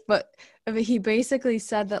 Anyways. no, but he basically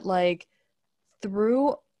said that like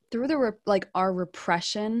through like our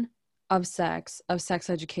repression of sex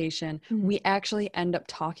education, Mm. we actually end up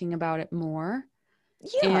talking about it more,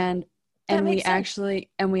 Yeah, and that makes sense.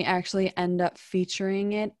 we actually end up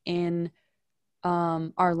featuring it in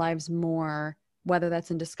our lives more, whether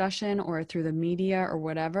that's in discussion or through the media or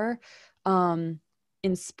whatever, um,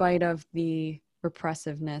 in spite of the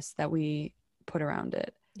repressiveness that we put around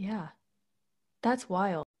it. Yeah, that's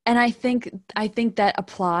wild. And I think that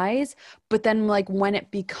applies, but then like when it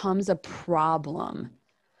becomes a problem,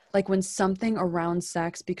 like when something around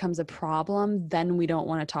sex becomes a problem, then we don't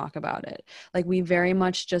want to talk about it. Like we very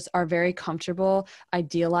much just are very comfortable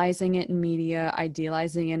idealizing it in media,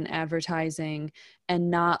 idealizing it in advertising, and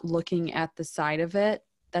not looking at the side of it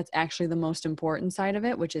that's actually the most important side of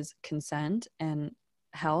it, which is consent and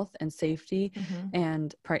health and safety Hmm.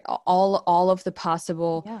 and all of the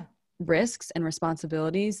possible Yeah, risks and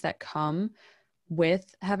responsibilities that come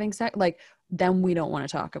with having sex. Like then we don't want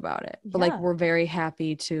to talk about it, but like yeah, we're very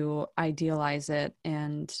happy to idealize it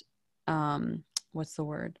and what's the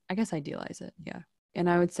word, I guess idealize it, yeah. And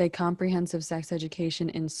I would say comprehensive sex education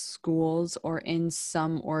in schools or in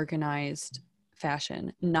some organized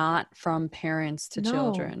fashion, not from parents to no,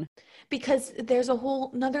 children. because there's a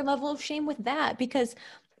whole another level of shame with that because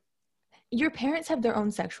your parents have their own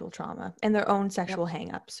sexual trauma and their own Yep. sexual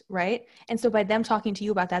hangups, right? And so by them talking to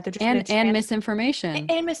you about that, they're just going to And misinformation.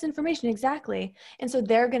 and misinformation, exactly. And so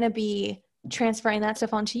they're going to be transferring that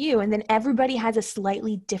stuff onto you, and then everybody has a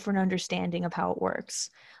slightly different understanding of how it works.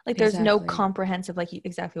 Like there's no Exactly. comprehensive, like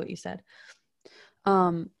exactly what you said.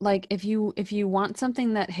 Like if you want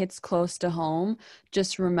something that hits close to home,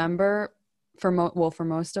 just remember, for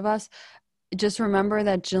most of us, just remember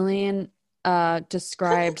that Jillian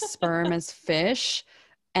described sperm as fish,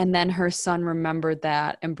 and then her son remembered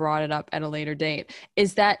that and brought it up at a later date.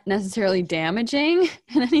 Is that necessarily damaging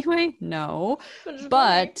in any way? No. But it's funny.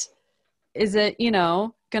 But is it,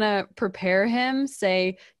 gonna prepare him,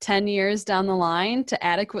 say, 10 years down the line to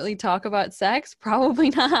adequately talk about sex? Probably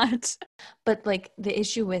not. But like the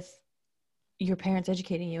issue with your parents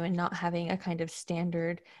educating you and not having a kind of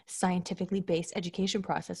standard scientifically based education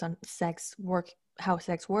process on sex work, how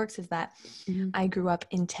sex works, is that Mhm. I grew up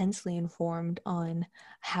intensely informed on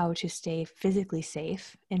how to stay physically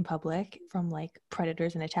safe in public from like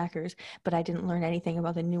predators and attackers, but I didn't learn anything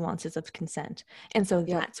about the nuances of consent. And so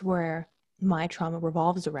Yep. that's where my trauma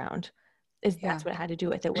revolves around. That's what it had to do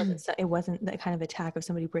with. It wasn't that kind of attack of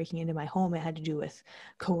somebody breaking into my home. It had to do with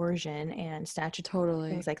coercion and statutory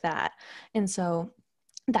things like that. And so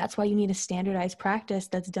that's why you need a standardized practice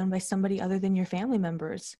that's done by somebody other than your family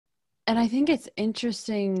members. And I think it's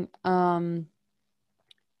interesting to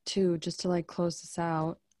just to like close this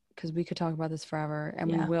out, because we could talk about this forever,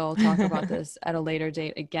 and we will talk about this at a later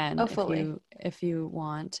date again if you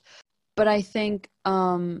want. But I think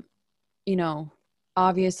you know,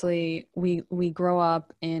 obviously we grow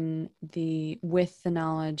up with the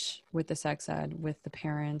knowledge, with the sex ed, with the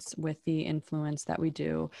parents, with the influence that we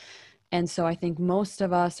do. And so I think most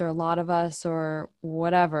of us, or a lot of us, or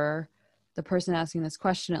whatever, the person asking this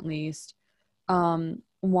question at least,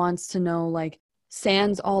 wants to know, like,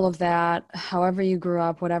 sans all of that, however you grew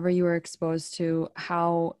up, whatever you were exposed to,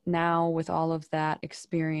 how now with all of that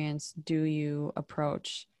experience do you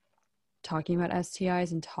approach talking about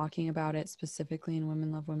STIs and talking about it specifically in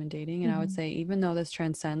Women Love Women Dating? And I would say, even though this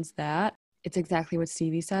transcends that, it's exactly what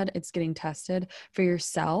Stevie said. It's getting tested for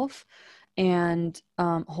yourself, and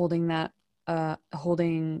holding your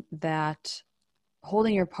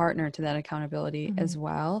partner to that accountability as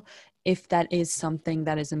well, if that is something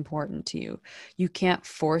that is important to you. You can't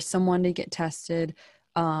force someone to get tested,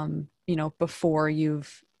 before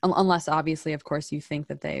unless obviously, of course, you think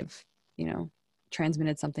that they've,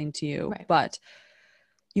 transmitted something to you. Right. But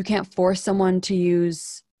you can't force someone to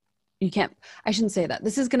use. I shouldn't say that.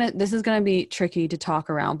 This is gonna be tricky to talk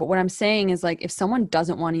around. But what I'm saying is, like, if someone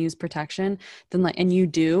doesn't want to use protection, then and you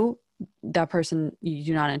do, that person, you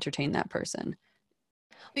do not entertain that person.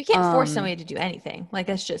 You can't force somebody to do anything. Like,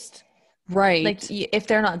 that's just right. Like, if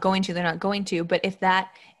they're not going to, they're not going to. But if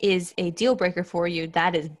that is a deal breaker for you,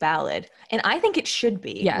 that is valid. And I think it should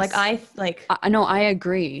be. Yes. No, I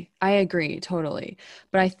agree. I agree totally.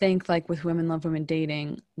 But I think, like, with Women Love Women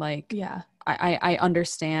Dating, like, I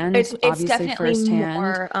understand, it's obviously definitely firsthand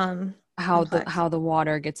more how the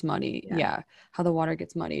water gets muddy. How the water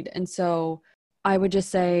gets muddied. And so I would just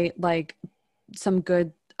say, like, some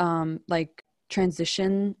good like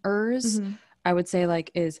transitioners, I would say,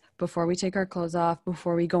 like, is before we take our clothes off,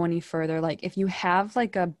 before we go any further, like, if you have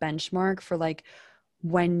like a benchmark for like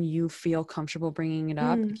when you feel comfortable bringing it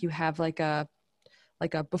up, if you have like a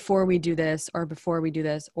before we do this, or before we do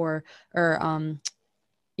this, or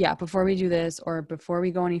before we do this, or before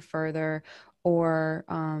we go any further, or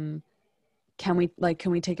can we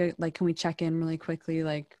check in really quickly,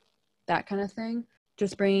 like that kind of thing.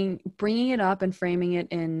 Just bringing it up and framing it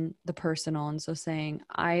in the personal. And so saying,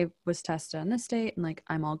 I was tested on this date and, like,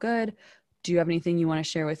 I'm all good. Do you have anything you want to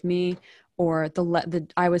share with me? Or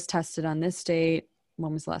I was tested on this date.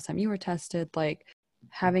 When was the last time you were tested? Like,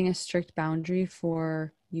 having a strict boundary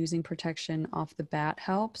for using protection off the bat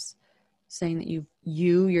helps. Saying that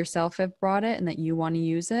you yourself have brought it and that you want to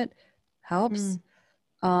use it helps.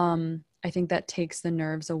 I think that takes the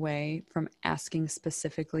nerves away from asking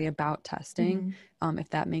specifically about testing,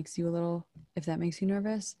 if that makes you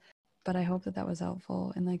nervous. But I hope that was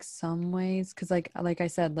helpful in, like, some ways, because like I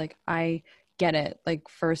said, like, I get it, like,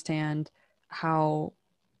 firsthand, how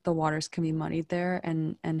the waters can be muddied there,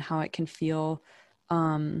 and how it can feel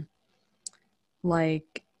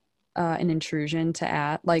like an intrusion to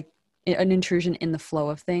add, like an intrusion in the flow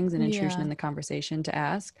of things, an intrusion in the conversation to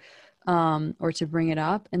ask, or to bring it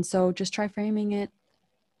up. And so just try framing it,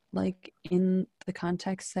 like, in the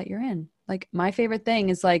context that you're in. Like, my favorite thing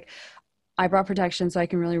is, like, I brought protection so I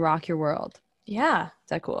can really rock your world. Yeah. Is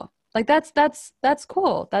that cool? Like, that's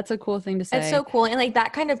cool. That's a cool thing to say. It's so cool. And, like,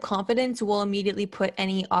 that kind of confidence will immediately put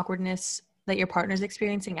any awkwardness that your partner's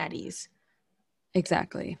experiencing at ease.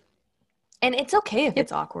 Exactly. And it's okay if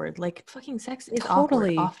it's awkward. Like, fucking sex is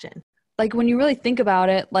awkward often. Like, when you really think about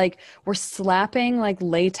it, like, we're slapping, like,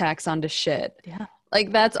 latex onto shit. Yeah.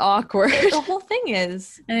 Like, that's awkward. The whole thing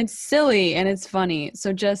is. And it's silly and it's funny.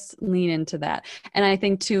 So just lean into that. And I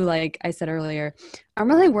think too, like I said earlier, I'm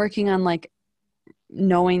really working on, like,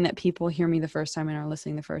 knowing that people hear me the first time and are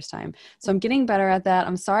listening the first time. So I'm getting better at that.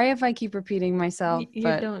 I'm sorry if I keep repeating myself,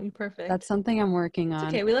 but you're perfect. That's something I'm working on.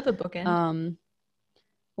 It's okay. We love a bookend.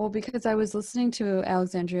 Well, because I was listening to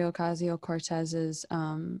Alexandria Ocasio-Cortez's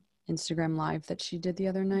Instagram live that she did the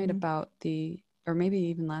other night about or maybe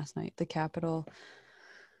even last night, the Capitol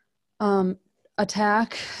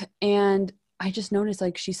attack. And I just noticed,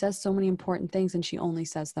 like, she says so many important things and she only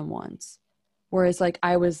says them once. Whereas, like,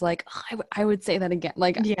 I was like, I would say that again.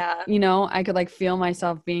 Like, I could, like, feel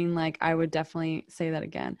myself being like, I would definitely say that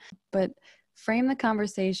again. But frame the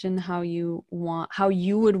conversation how you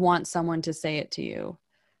would want someone to say it to you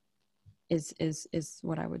is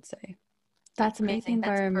what I would say. That's amazing.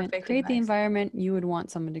 That's perfect Create the advice. environment you would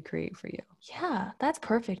want someone to create for you. Yeah, that's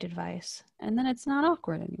perfect advice. And then it's not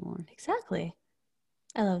awkward anymore. Exactly.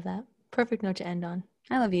 I love that. Perfect note to end on.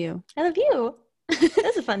 I love you. I love you. That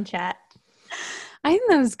was a fun chat. I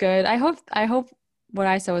think that was good. I hope what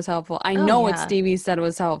I said was helpful. I know what Stevie said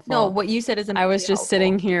was helpful. No, what you said is amazing. I was just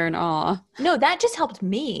sitting here in awe. No, that just helped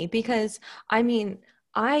me because I mean,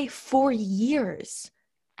 I for years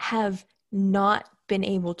have not been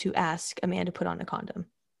able to ask a man to put on a condom.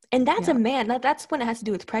 And that's a man. That's when it has to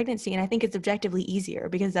do with pregnancy. And I think it's objectively easier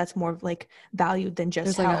because that's more like valued than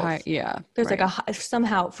just There's health. Like There's like a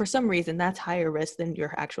somehow for some reason that's higher risk than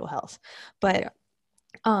your actual health. But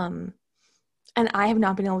and I have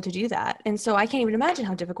not been able to do that. And so I can't even imagine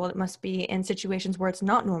how difficult it must be in situations where it's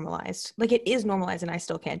not normalized. Like it is normalized and I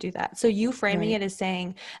still can't do that. So you framing it as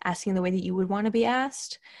saying, asking the way that you would want to be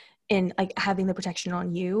asked and like having the protection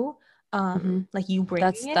on you, like you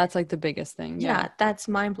bringing that's like the biggest thing. Yeah, that's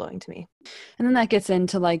mind blowing to me. And then that gets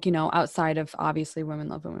into like, you know, outside of obviously women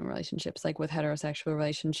love women relationships, like with heterosexual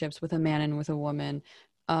relationships with a man and with a woman,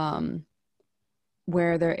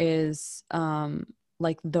 where there is,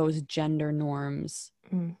 like those gender norms,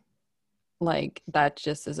 like that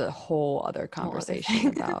just is a whole other conversation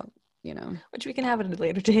about, you know, which we can have at a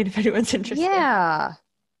later date if anyone's interested. Yeah,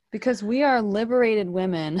 because we are liberated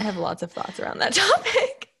women. I have lots of thoughts around that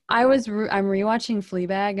topic. I'm rewatching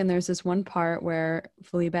Fleabag, and there's this one part where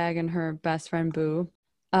Fleabag and her best friend Boo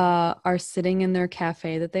are sitting in their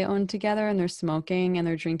cafe that they own together, and they're smoking and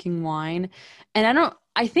they're drinking wine. And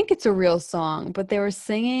I think it's a real song, but they were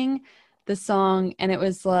singing the song, and it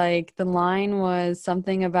was like the line was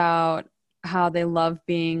something about how they love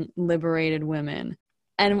being liberated women.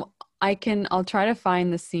 And I'll try to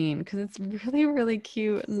find the scene because it's really, really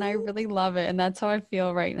cute and I really love it. And that's how I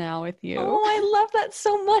feel right now with you. Oh, I love that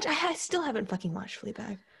so much. I still haven't fucking watched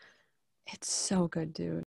Fleabag. It's so good,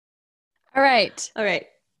 dude. All right.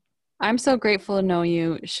 I'm so grateful to know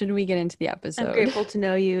you. Should we get into the episode? I'm grateful to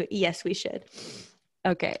know you. Yes, we should.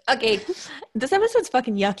 Okay. This episode's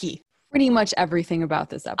fucking yucky. Pretty much everything about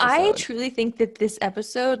this episode. I truly think that this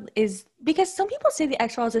episode is, because some people say the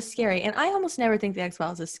X-Files is scary, and I almost never think the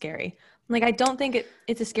X-Files is scary. Like, I don't think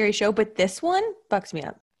it's a scary show, but this one fucks me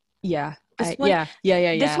up. Yeah. This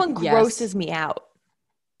one grosses me out.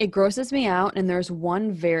 It grosses me out, and there's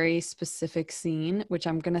one very specific scene, which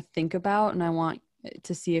I'm going to think about, and I want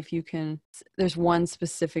to see if you can. There's one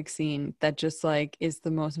specific scene that just, like, is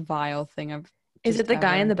the most vile thing I've Is it the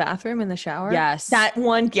guy in the bathroom in the shower? Yes. That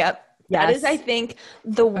one, yep. Yes. That is, I think,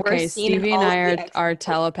 the worst scene. Stevie and I are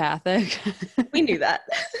telepathic. We knew that.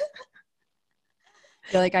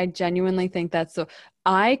 Yeah, like I genuinely think that's so.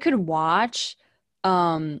 I could watch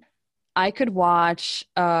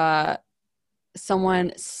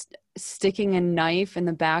someone sticking a knife in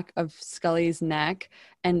the back of Scully's neck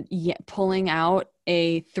and pulling out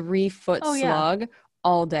a 3-foot slug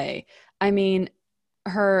all day. I mean,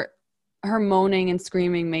 her moaning and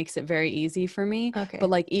screaming makes it very easy for me. Okay.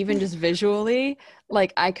 But like even just visually,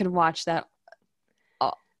 like I could watch that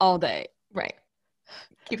all day. Right.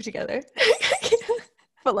 Keep it together.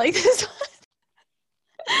 But like this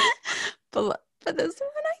one. but this one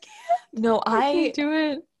I can't. No, I can't do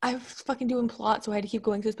it. I was fucking doing plot, so I had to keep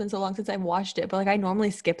going because it's been so long since I've watched it. But like I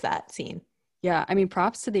normally skip that scene. Yeah, I mean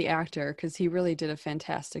props to the actor because he really did a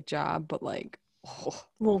fantastic job, but like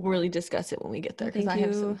we'll really discuss it when we get there because I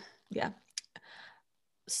have some. Yeah.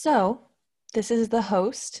 So, this is The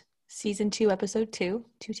Host, season 2, episode 2.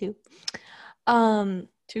 2-2.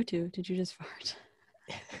 2-2. Did you just fart?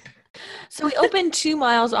 So we opened 2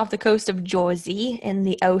 miles off the coast of Jersey in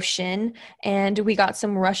the ocean, and we got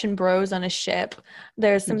some Russian bros on a ship.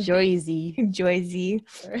 There's some Jersey.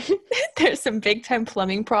 There's some big time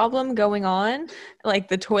plumbing problem going on. Like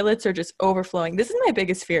the toilets are just overflowing. This is my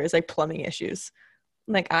biggest fear is like plumbing issues.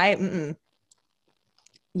 Like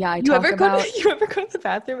Yeah, you ever go to the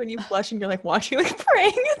bathroom and you flush and you're like watching, like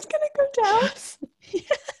praying it's gonna go down?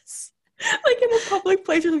 Yes. Like in a public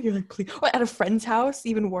place, you're like, please. Or at a friend's house,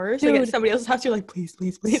 even worse. Dude, like at somebody else's house, you're like, please.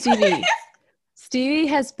 Stevie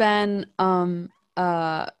has been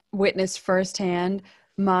witnessed firsthand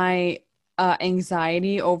my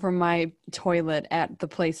anxiety over my toilet at the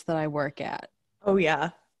place that I work at. Oh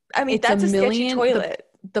yeah. I mean, that's a sketchy toilet.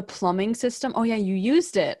 The plumbing system. Oh yeah, you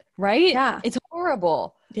used it, right? Yeah. It's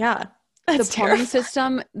horrible. Yeah. The plumbing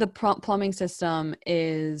system, plumbing system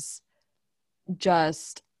is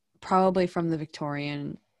just probably from the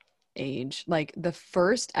Victorian age. Like the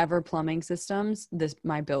first ever plumbing systems, this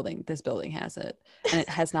building has it, and it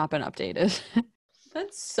has not been updated.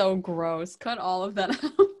 That's so gross. Cut all of that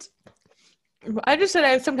out. I just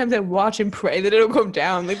said sometimes I watch and pray that it'll go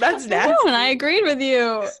down. Like, that's nasty. No, and I agreed with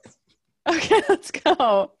you. Okay, let's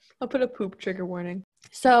go. I'll put a poop trigger warning.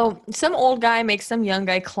 So some old guy makes some young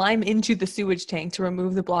guy climb into the sewage tank to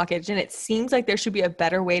remove the blockage, and it seems like there should be a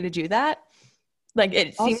better way to do that. Like,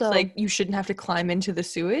 it seems Also, like you shouldn't have to climb into the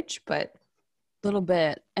sewage, but little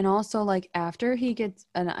bit. And also, like, after he gets,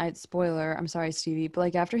 and I spoiler, I'm sorry, Stevie, but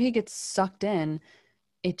like after he gets sucked in,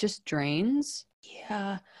 it just drains.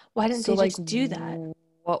 yeah, why didn't So they like just do that?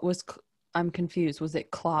 what was I'm confused. Was it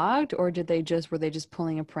clogged, or did they just were they just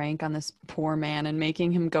pulling a prank on this poor man and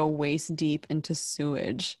making him go waist deep into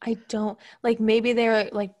sewage? I don't like, maybe they're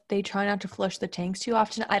like they try not to flush the tanks too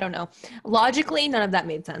often. I don't know. Logically, none of that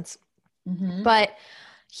made sense. Mm-hmm. But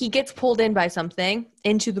he gets pulled in by something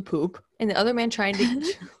into the poop, and the other man trying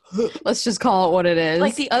to Let's just call it what it is.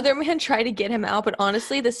 like the other man tried to get him out, but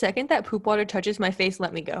honestly, the second that poop water touches my face,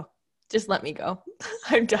 let me go. Just let me go.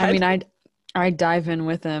 I'm done. I mean, I'd dive in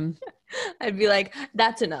with him. I'd be like,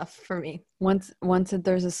 that's enough for me. Once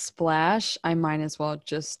there's a splash, I might as well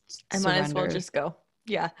just I might as well surrender. just go.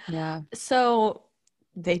 Yeah. Yeah. So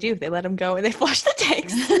they do. They let him go and they flush the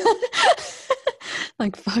tanks.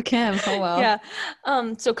 Like, fuck him. Oh well.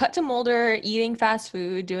 Yeah. So cut to Mulder eating fast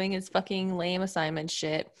food, doing his fucking lame assignment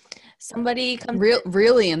shit. Somebody comes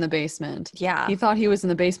really in the basement. Yeah. He thought he was in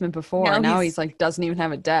the basement before. Now he's he's like doesn't even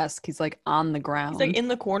have a desk. He's like on the ground. He's like in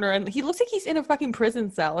the corner, and he looks like he's in a fucking prison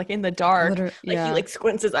cell, like in the dark. He like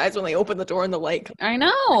squints his eyes when they open the door and the light comes. I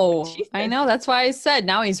know. Jesus. I know. That's why I said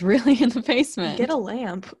now he's really in the basement. Get a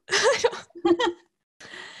lamp.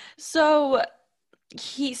 So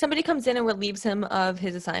somebody comes in and relieves him of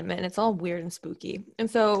his assignment, and it's all weird and spooky. And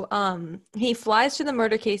so he flies to the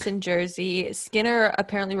murder case in Jersey. Skinner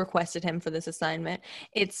apparently requested him for this assignment.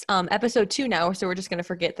 It's episode 2 now, so we're just gonna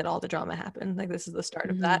forget that all the drama happened. Like, this is the start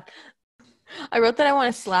of that. I wrote that I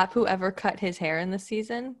want to slap whoever cut his hair in this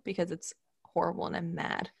season because it's horrible and I'm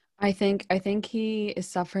mad. I think he is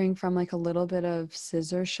suffering from like a little bit of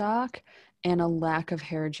scissor shock and a lack of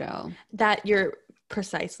hair gel. That you're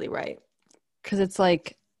precisely right. Because it's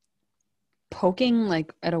like poking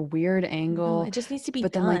like at a weird angle. It just needs to be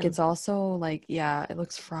but done. Then like it's also like, yeah, it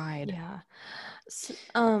looks fried. Yeah.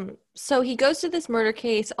 So he goes to this murder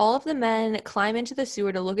case. All of the men climb into the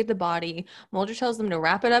sewer to look at the body. Mulder tells them to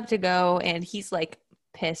wrap it up to go, and he's like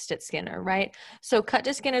pissed at Skinner, right? So cut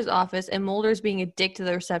to Skinner's office, and Mulder's being a dick to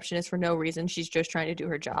the receptionist for no reason. She's just trying to do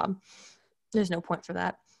her job. There's no point for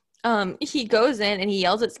that. He goes in and he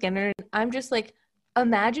yells at Skinner. I'm just like,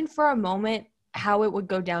 imagine for a moment how it would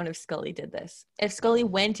go down if Scully did this. If Scully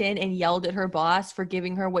went in and yelled at her boss for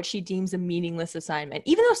giving her what she deems a meaningless assignment,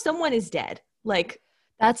 even though someone is dead. Like,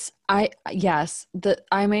 I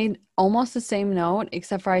made almost the same note,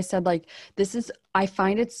 except for I said like, this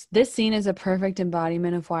scene is a perfect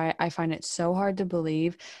embodiment of why I find it so hard to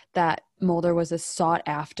believe that Mulder was a sought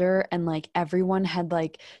after, and like everyone had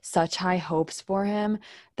like such high hopes for him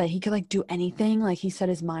that he could like do anything like he set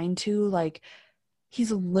his mind to. Like,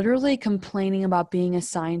 he's literally complaining about being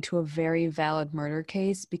assigned to a very valid murder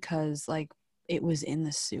case because like it was in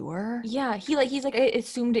the sewer. Yeah, he's like, I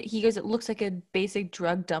assumed it. He goes, it looks like a basic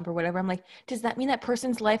drug dump or whatever. I'm like, does that mean that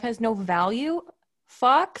person's life has no value?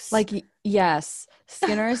 Fox? Like, yes,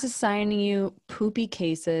 Skinner is assigning you poopy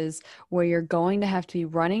cases where you're going to have to be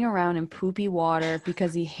running around in poopy water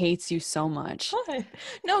because he hates you so much. What?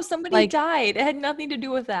 No, somebody died. It had nothing to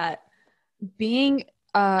do with that. Being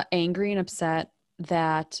angry and upset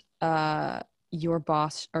that your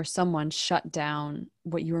boss or someone shut down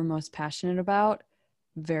what you were most passionate about,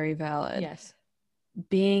 very valid. Yes.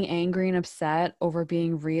 Being angry and upset over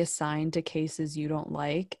being reassigned to cases you don't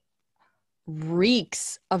like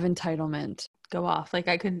reeks of entitlement. Go off. Like,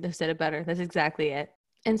 I couldn't have said it better. That's exactly it.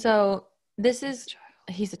 And so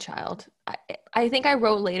he's a child. I think I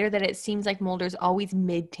wrote later that it seems like Mulder's always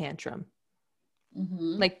mid tantrum.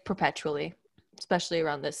 Mm-hmm. Like, perpetually, especially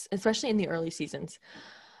in the early seasons.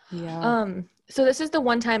 Yeah. So this is the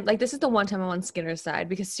one time I'm on Skinner's side,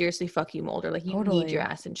 because seriously, fuck you, Mulder. Like, you need your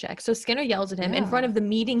ass in check. So Skinner yells at him in front of the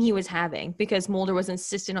meeting he was having because Mulder was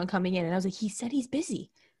insistent on coming in. And I was like, he said he's busy.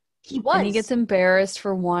 He was. And he gets embarrassed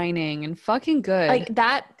for whining, and fucking good. Like,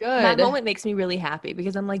 that moment makes me really happy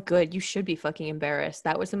because I'm like, good, you should be fucking embarrassed.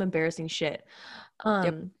 That was some embarrassing shit.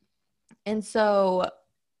 And so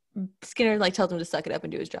Skinner like tells him to suck it up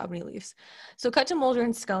and do his job, and he leaves. So cut to Mulder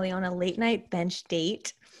and Scully on a late night bench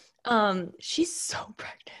date. She's so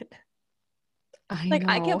pregnant.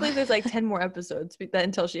 I can't believe there's like 10 more episodes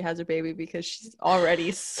until she has her baby, because she's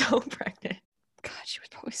already so pregnant. God, she was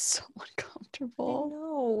probably so uncomfortable. I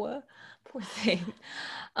know. Poor thing.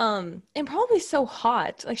 And probably so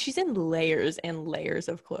hot. Like, she's in layers and layers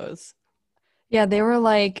of clothes. Yeah, they were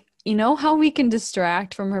like, you know how we can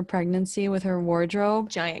distract from her pregnancy with her wardrobe?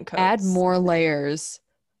 Giant Add coats. more layers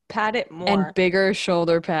Pat it and more. bigger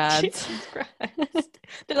shoulder pads. Jesus Christ.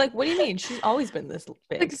 They're like, what do you mean? She's always been this Like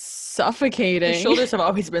big. Her suffocating. shoulders have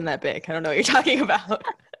always been that big. I don't know what you're talking about.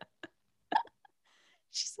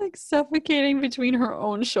 She's like suffocating between her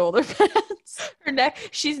own shoulder pads. Her neck,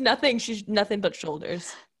 she's nothing. She's nothing but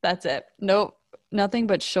shoulders. That's it. Nope, nothing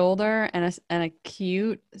but shoulder and a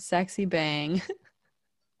cute, sexy bang.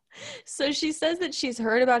 So she says that she's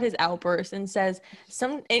heard about his outburst and says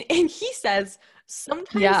and he says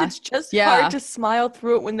sometimes Yeah, it's just hard yeah. to smile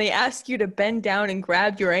through it when they ask you to bend down and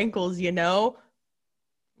grab your ankles, you know?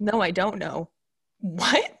 No, I don't know.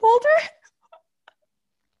 What, Mulder?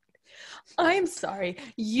 I'm sorry.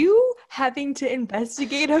 You having to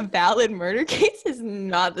investigate a valid murder case is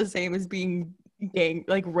not the same as being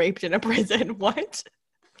raped in a prison. What?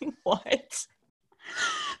 What?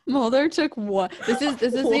 Mulder took what? This is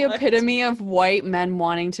the What? epitome of white men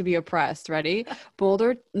wanting to be oppressed. Ready?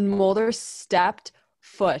 Mulder stepped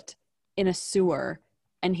foot in a sewer,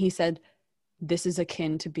 and he said, "This is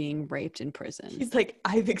akin to being raped in prison." He's like,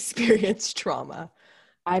 I've experienced trauma.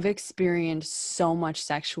 I've experienced so much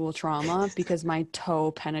sexual trauma because my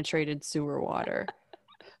toe penetrated sewer water.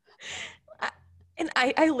 And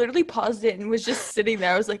I literally paused it and was just sitting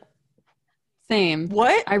there. I was like, Same.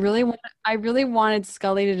 what? I really wanted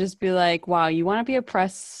Scully to just be like, "Wow, you want to be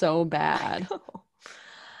oppressed so bad."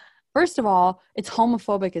 First of all, it's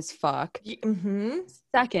homophobic as fuck. Mm-hmm.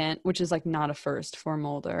 Second, which is like not a first for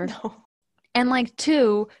Mulder. No. And like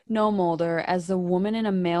two, no, Mulder, as a woman in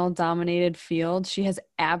a male-dominated field, she has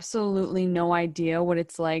absolutely no idea what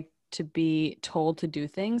it's like to be told to do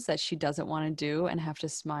things that she doesn't want to do and have to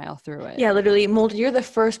smile through it. Yeah, literally, Mulder, you're the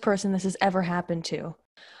first person this has ever happened to.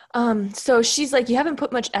 So she's like, you haven't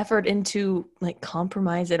put much effort into like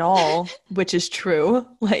compromise at all, which is true.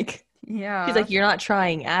 Like, Yeah. she's like, you're not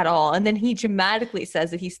trying at all. And then he dramatically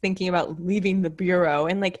says that he's thinking about leaving the bureau.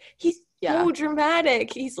 And like, he's so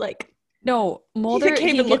dramatic. He's like, no, Mulder,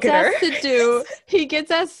 can't even look at her. He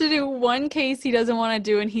gets asked to do one case he doesn't want to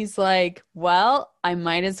do, and he's like, well, I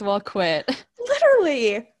might as well quit.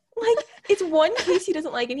 Literally. Like, it's one case he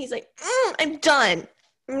doesn't like, and he's like, I'm done.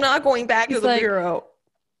 I'm not going back to the bureau.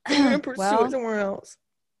 I'm going to pursue it somewhere else.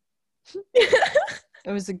 It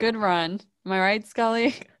was a good run. Am I right,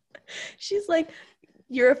 Scully? She's like,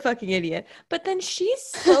 you're a fucking idiot. But then she's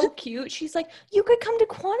so cute. She's like, you could come to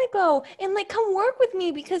Quantico and like come work with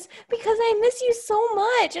me because I miss you so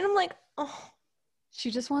much. And I'm like, oh.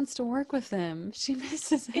 She just wants to work with him. She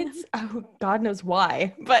misses him. It's, oh, God knows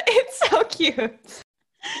why, but it's so cute.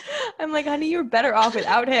 I'm like, honey, you're better off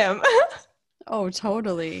without him. Oh,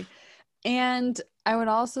 totally. And I would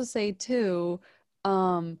also say too,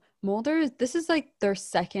 Mulder, this is like their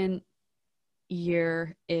second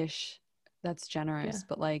year-ish. That's generous,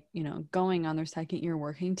 but like, you know, going on their second year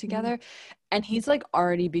working together. And he's like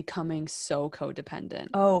already becoming so codependent.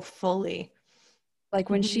 Oh, fully. Like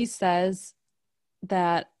when she says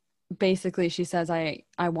that, basically she says, I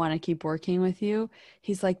want to keep working with you.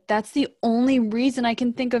 He's like, that's the only reason I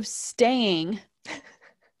can think of staying.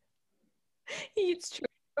 He's true.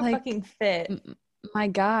 Like, fucking fit. My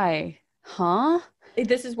guy, huh?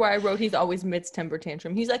 This is where I wrote he's always midst temper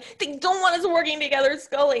tantrum. He's like, they don't want us working together,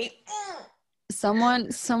 Scully. Someone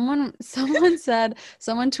tweeted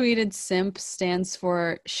simp stands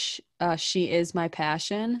for she is my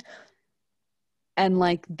passion. And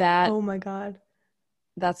like that. Oh my God.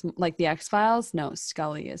 That's like the X-Files. No,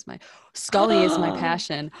 Scully is my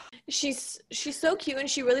passion. She's so cute and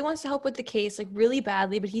she really wants to help with the case like really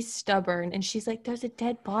badly, but he's stubborn and she's like, there's a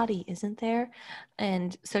dead body, isn't there?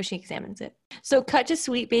 And so she examines it. So cut to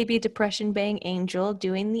sweet baby depression bang Angel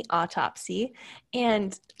doing the autopsy,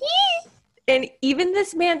 and even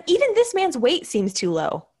this man's weight seems too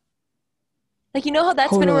low. Like, you know how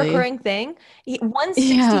that's been a recurring thing?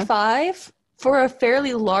 165 for a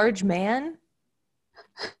fairly large man.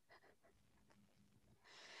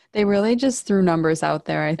 They really just threw numbers out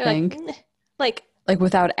there, I think. Like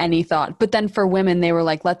without any thought. But then for women, they were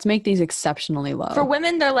like, let's make these exceptionally low. For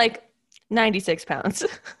women, they're like 96 pounds.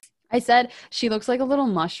 I said, she looks like a little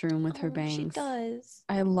mushroom with her bangs. She does.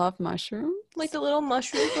 I love mushrooms. Like the little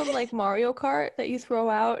mushroom from like Mario Kart that you throw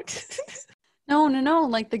out. No.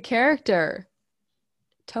 Like the character.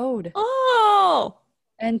 Toad. Oh!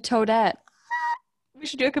 And Toadette. We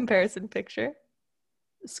should do a comparison picture.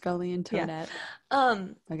 Scully and Toadette. Yeah.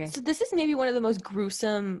 Okay. So this is maybe one of the most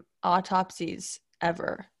gruesome autopsies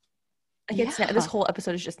ever. Like this whole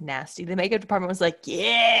episode is just nasty. The makeup department was like,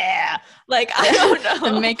 yeah, like I don't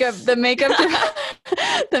know.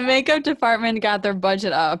 the makeup department got their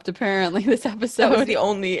budget upped apparently this episode. That was the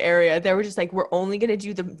only area. They were just like, we're only gonna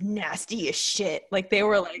do the nastiest shit. Like they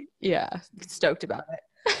were like, stoked about it.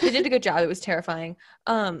 They did a good job. It was terrifying.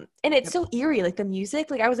 And it's so eerie. Like the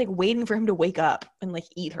music, like I was like waiting for him to wake up and like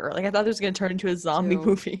eat her. Like I thought it was gonna turn into a zombie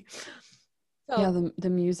movie. So, yeah, the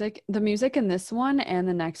music in this one and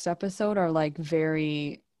the next episode are like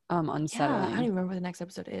very unsettling. Yeah, I don't even remember what the next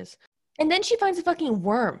episode is. And then she finds a fucking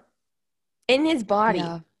worm in his body.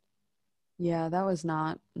 Yeah, that was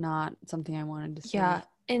not something I wanted to see. Yeah,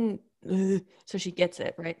 and so she gets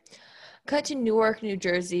it, right? Cut to Newark, New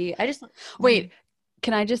Jersey. Wait,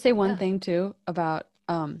 can I just say one thing too about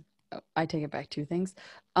I take it back, two things.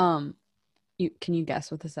 Can you guess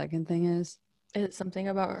what the second thing is? Is it something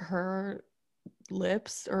about her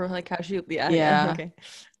lips or like how she okay.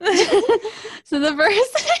 So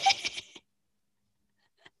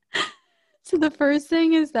the first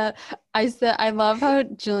thing is that I said I love how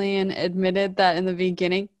Jillian admitted that in the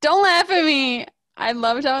beginning. Don't laugh at me. I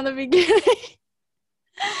loved how in the beginning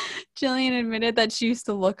Jillian admitted that she used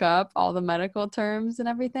to look up all the medical terms and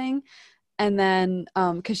everything, and then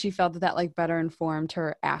because she felt that like better informed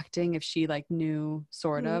her acting if she like knew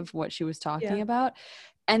sort of what she was talking about.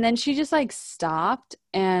 And then she just like stopped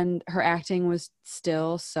and her acting was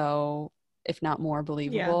still so, if not more,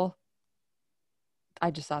 believable. Yeah.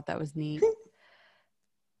 I just thought that was neat.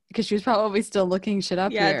 Because she was probably still looking shit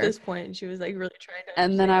up here. At this point, she was like really trying to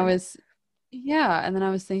understand. And then I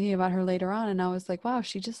was thinking about her later on and I was like, wow,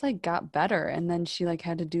 she just like got better. And then she like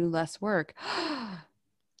had to do less work.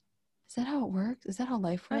 Is that how it works? Is that how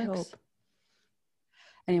life works? I hope.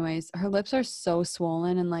 Anyways, her lips are so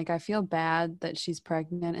swollen and like I feel bad that she's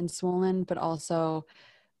pregnant and swollen, but also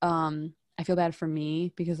I feel bad for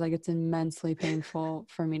me because like it's immensely painful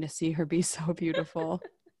for me to see her be so beautiful.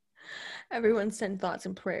 Everyone send thoughts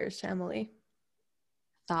and prayers to Emily.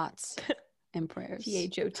 Thoughts and prayers.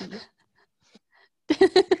 THOT.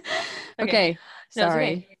 Okay. Sorry.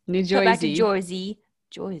 Okay. New Jersey. Go back to Jersey.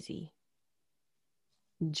 Joyzy.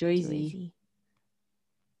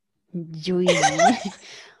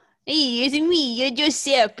 Hey, it's me, you're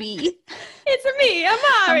Giuseppe. It's me, I'm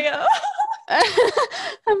Mario.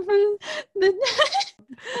 I'm from the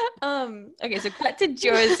okay, so cut to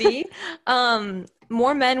Jersey.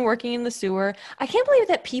 More men working in the sewer. I can't believe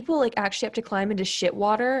that people like actually have to climb into shit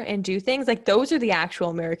water and do things. Like those are the actual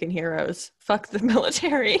American heroes. Fuck the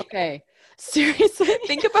military. Okay. Seriously.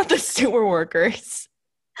 Think about the sewer workers.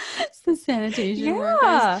 It's the sanitation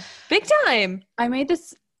workers. Big time. I made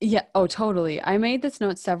this totally. I made this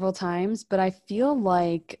note several times, but I feel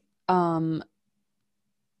like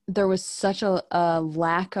there was such a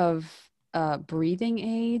lack of breathing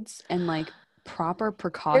aids and like proper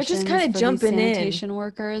precautions. They're just kind of jumping sanitation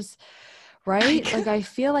workers, right? Like I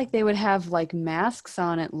feel like they would have like masks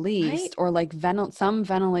on at least, right? Or like some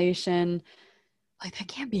ventilation. Like that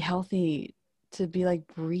can't be healthy to be like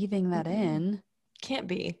breathing that in. Can't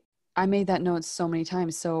be. I made that note so many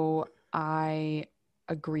times, so I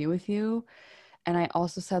agree with you. And I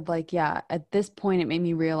also said like, yeah, at this point it made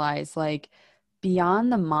me realize like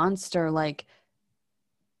beyond the monster, like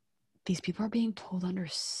these people are being pulled under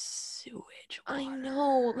sewage water. I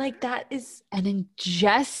know, like that is, and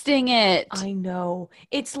ingesting it. I know.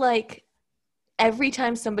 It's like every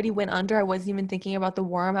time somebody went under, I wasn't even thinking about the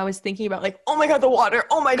worm. I was thinking about like, oh my God, the water.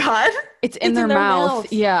 Oh my God. It's in their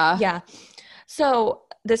mouth. Yeah. Yeah. So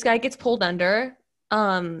this guy gets pulled under.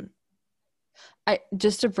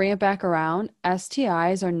 Just to bring it back around,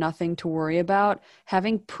 STIs are nothing to worry about.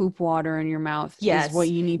 Having poop water in your mouth is what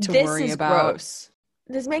you need to worry about. Gross.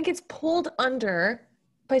 This man gets pulled under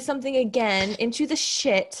by something again into the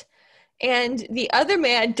shit, and the other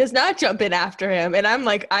man does not jump in after him. And I'm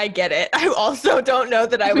like, I get it. I also don't know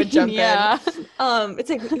that I would jump in. It's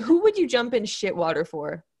like, who would you jump in shit water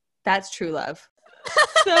for? That's true love.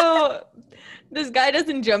 So this guy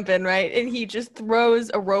doesn't jump in, right? And he just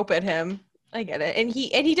throws a rope at him. I get it. And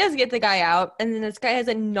he does get the guy out, and then this guy has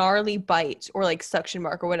a gnarly bite or like suction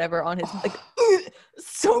mark or whatever on his like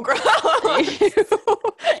so gross.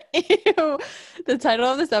 Ew. The title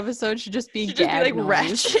of this episode should just be like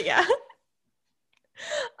wretch. Yeah.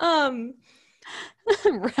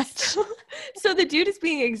 Wretch. So the dude is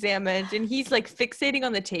being examined and he's like fixating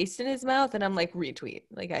on the taste in his mouth, and I'm like, retweet.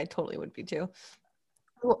 Like I totally would be too.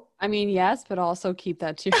 Well, I mean, yes, but also keep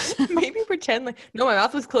that to yourself. Maybe pretend like, no, my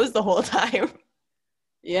mouth was closed the whole time.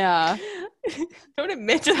 Yeah. Don't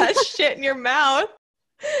admit to that shit in your mouth.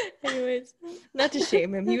 Anyways, not to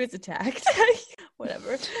shame him. He was attacked.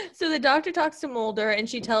 Whatever. So the doctor talks to Mulder and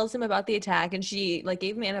she tells him about the attack and she like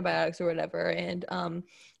gave him antibiotics or whatever and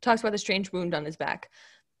talks about the strange wound on his back.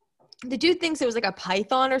 The dude thinks it was like a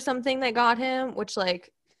python or something that got him, which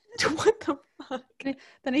like what the fuck?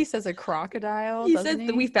 Then he says a crocodile. He says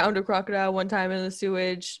that we found a crocodile one time in the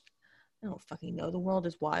sewage. I don't fucking know. The world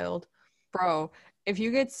is wild. Bro, if you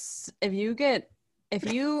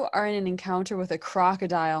are in an encounter with a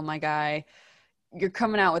crocodile, my guy, you're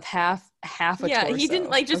coming out with half a torso. He didn't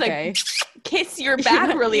like just like kiss your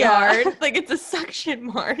back really hard. Like it's a suction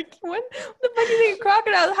mark. What the fuck do you think a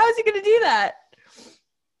crocodile? How is he gonna do that?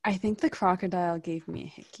 I think the crocodile gave me a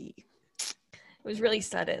hickey. It was really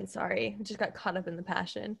sudden. Sorry. I just got caught up in the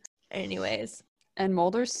passion. Anyways. And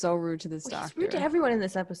Mulder's so rude to this doctor. He's rude to everyone in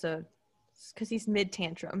this episode. Because he's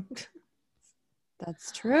mid-tantrum.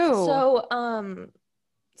 That's true. So,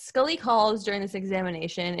 Scully calls during this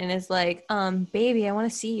examination and is like, baby, I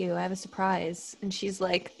want to see you. I have a surprise. And he's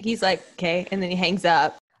like, okay. And then he hangs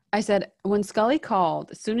up. I said, when Scully called,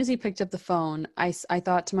 as soon as he picked up the phone, I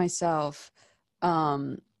thought to myself,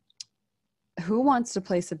 who wants to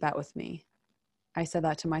place a bet with me? I said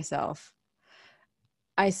that to myself.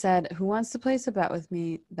 I said, who wants to place a bet with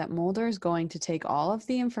me that Mulder is going to take all of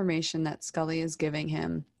the information that Scully is giving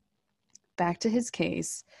him back to his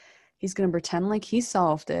case. He's going to pretend like he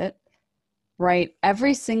solved it, write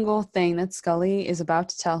every single thing that Scully is about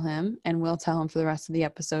to tell him and will tell him for the rest of the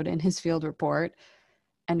episode in his field report,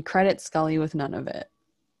 and credit Scully with none of it.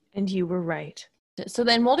 And you were right. So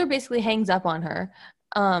then Mulder basically hangs up on her.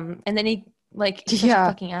 And then he's such a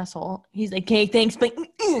fucking asshole. He's like, okay, thanks, but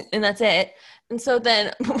and that's it. And so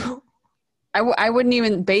then I wouldn't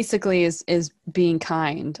even basically is being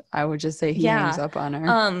kind. I would just say he hangs up on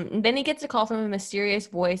her. Then he gets a call from a mysterious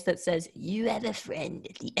voice that says, you have a friend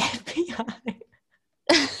at the FBI.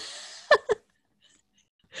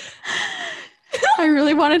 I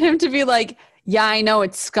really wanted him to be like, yeah, I know,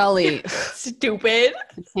 it's Scully. Stupid.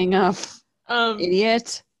 Hang up.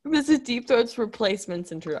 Idiot. This is Deep Throat's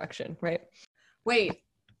replacement's introduction, right? Wait.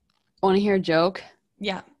 Want to hear a joke?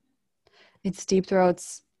 Yeah. It's Deep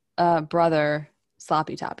Throat's brother,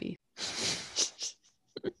 Sloppy Toppy.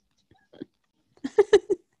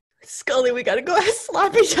 Scully, we gotta go ask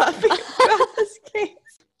Sloppy Toppy about this case.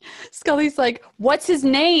 Scully's like, what's his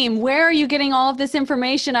name? Where are you getting all of this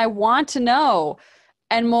information? I want to know.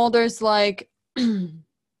 And Mulder's like, I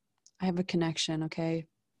have a connection, okay?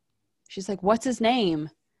 She's like, what's his name?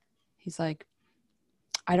 He's like,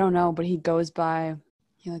 I don't know, but he like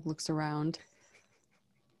looks around.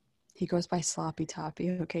 He goes by Sloppy Toppy,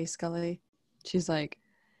 okay, Scully? She's like.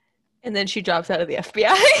 And then she drops out of the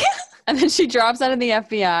FBI. And then she drops out of the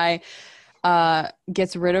FBI,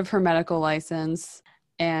 gets rid of her medical license,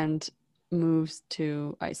 and moves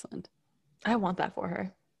to Iceland. I want that for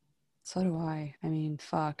her. So do I. I mean,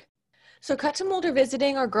 fuck. So cut to Mulder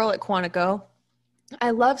visiting our girl at Quantico. I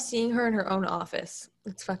love seeing her in her own office.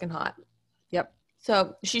 It's fucking hot. Yep.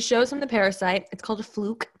 So she shows him the parasite. It's called a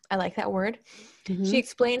fluke. I like that word. Mm-hmm. She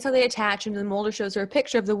explains how they attach, and then Mulder shows her a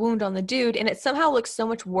picture of the wound on the dude, and it somehow looks so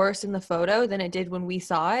much worse in the photo than it did when we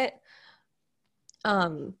saw it.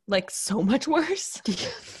 Like so much worse.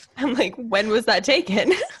 I'm like, when was that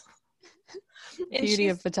taken? Beauty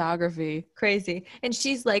of photography. Crazy. And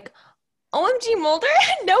she's like, OMG, Mulder,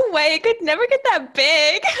 no way, it could never get that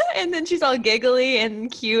big. And then she's all giggly and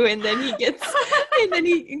cute, and then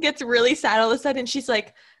he gets really sad all of a sudden. She's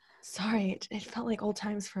like, sorry, it felt like old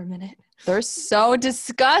times for a minute. They're so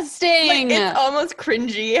disgusting. Like, it's almost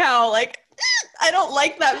cringy how like I don't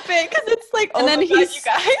like that big because it's like, oh, and then God, you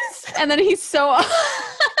guys. And then he's so and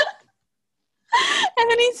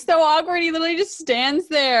then he's so awkward. He literally just stands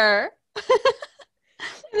there.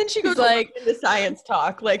 And then she goes like into science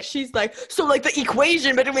talk. Like she's like, so like the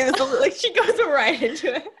equation between this, like she goes right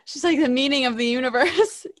into it. She's like, the meaning of the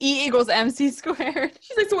universe, E = MC squared.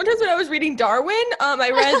 She's like, so one time when I was reading Darwin,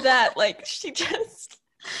 I read that like she just.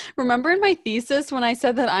 Remember in my thesis when I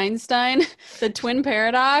said that Einstein, the twin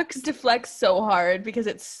paradox, deflects so hard because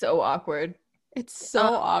it's so awkward. It's so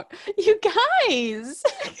awkward. You guys.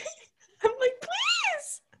 I'm like,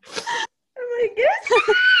 please. I'm like, yes.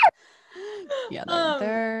 Yeah,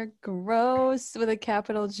 they're gross with a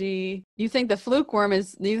capital G. You think the fluke worm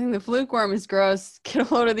is gross?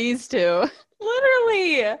 Get a load of these two.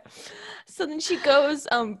 Literally. So then she goes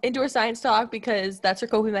into her science talk because that's her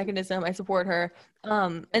coping mechanism. I support her.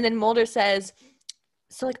 And then Mulder says,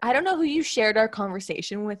 so like, I don't know who you shared our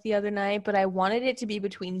conversation with the other night, but I wanted it to be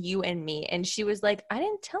between you and me. And she was like, I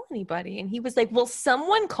didn't tell anybody. And he was like, well,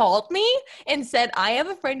 someone called me and said, I have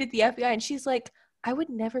a friend at the FBI. And she's like, I would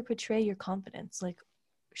never betray your confidence. Like,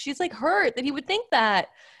 she's like hurt that he would think that.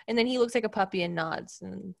 And then he looks like a puppy and nods,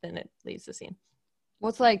 and then it leaves the scene. Well,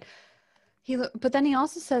 it's like but then he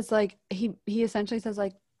also says like he essentially says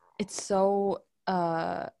like it's so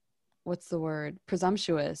what's the word,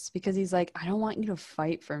 presumptuous, because he's like, I don't want you to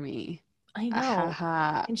fight for me. I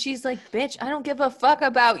know. And she's like, bitch, I don't give a fuck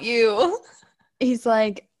about you. He's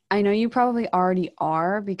like, I know you probably already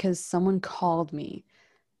are because someone called me,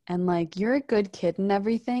 and like, you're a good kid and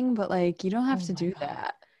everything, but like, you don't have to do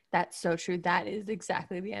that. That's so true. That is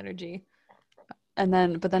exactly the energy. But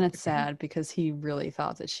then it's sad because he really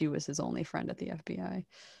thought that she was his only friend at the FBI.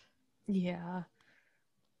 Yeah.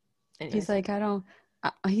 Anyways. He's like,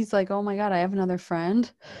 he's like, oh my God, I have another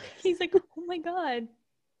friend. He's like, oh my God.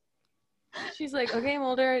 She's like, okay,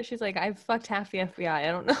 Mulder. She's like, I've fucked half the FBI.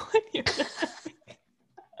 I don't know what you're doing.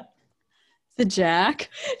 The Jack.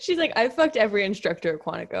 She's like, I fucked every instructor at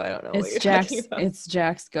Quantico. I don't know what you're talking about. It's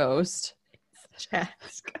Jack's ghost. It's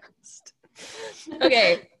Jack's ghost.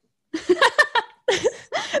 Okay.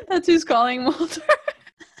 That's who's calling Mulder.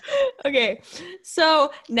 Okay.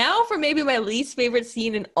 So now for maybe my least favorite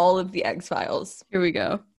scene in all of the X-Files. Here we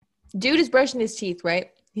go. Dude is brushing his teeth,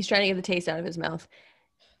 right? He's trying to get the taste out of his mouth.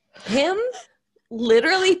 Him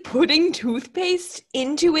literally putting toothpaste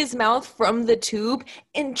into his mouth from the tube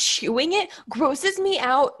and chewing it grosses me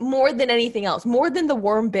out more than anything else, more than the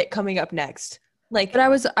worm bit coming up next. Like, but I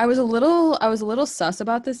was a little sus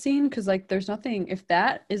about this scene because like there's nothing, if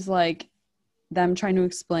that is like them trying to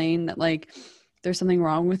explain that like there's something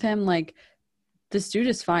wrong with him, like this dude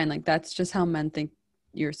is fine. Like that's just how men think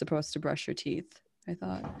you're supposed to brush your teeth, I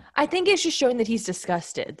thought. I think it's just showing that he's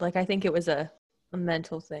disgusted. Like I think it was a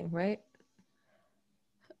mental thing, right?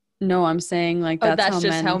 No, I'm saying like that's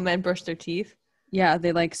how men brush their teeth. Yeah,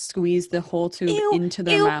 they like squeeze the whole tube into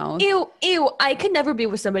their mouth. Ew. I could never be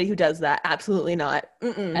with somebody who does that. Absolutely not.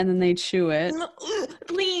 Mm-mm. And then they chew it.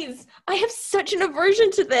 Please. I have such an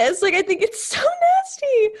aversion to this. Like, I think it's so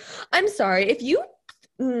nasty. I'm sorry. If you...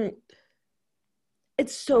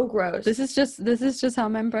 it's so gross. This is just how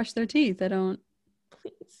men brush their teeth. I don't...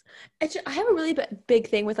 Please. I have a really big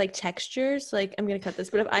thing with like textures. Like I'm gonna cut this,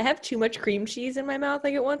 but if I have too much cream cheese in my mouth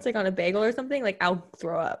like at once, like on a bagel or something, like I'll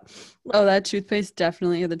throw up. Oh, that toothpaste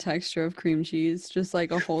definitely had the texture of cream cheese, just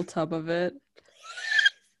like a whole tub of it.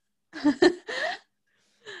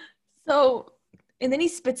 So, and then he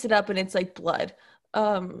spits it up and it's like blood.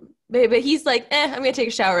 But he's like, I'm gonna take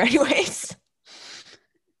a shower anyways.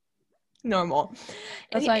 Normal.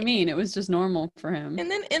 That's what I mean. It was just normal for him.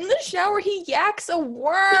 And then in the shower, he yaks a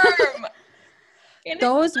worm.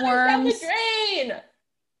 Those worms. Down the drain.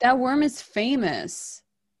 That worm is famous.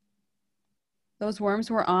 Those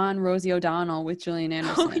worms were on Rosie O'Donnell with Gillian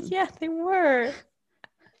Anderson. Oh, yeah, they were.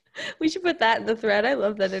 We should put that in the thread. I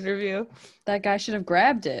love that interview. That guy should have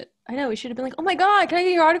grabbed it. I know. We should have been like, oh my God, can I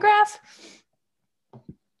get your autograph?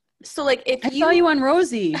 So, like, I saw you on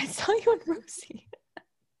Rosie. I saw you on Rosie.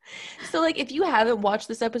 So, like, if you haven't watched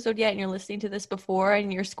this episode yet and you're listening to this before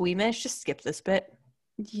and you're squeamish, just skip this bit.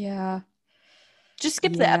 Yeah. Just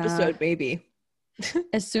skip the episode, maybe.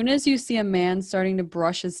 As soon as you see a man starting to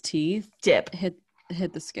brush his teeth, hit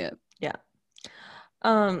the skip. Yeah.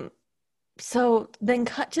 So then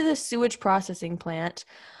cut to the sewage processing plant.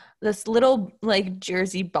 This little like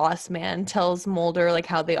Jersey boss man tells Mulder like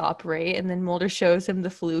how they operate, and then Mulder shows him the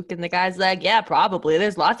fluke, and the guy's like, yeah, probably.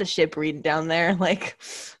 There's lots of shit breeding down there. Like,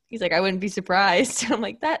 he's like, I wouldn't be surprised. I'm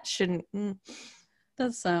like, that shouldn't.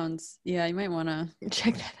 That sounds, yeah, you might want to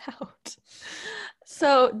check that out.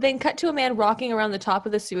 So then cut to a man walking around the top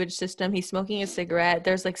of the sewage system. He's smoking a cigarette.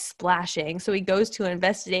 There's like splashing. So he goes to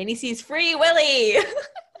investigate and he sees Free Willy.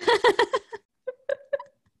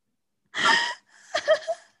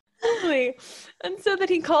 And so then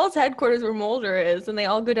he calls headquarters where Mulder is, and they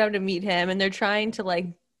all go down to meet him, and they're trying to like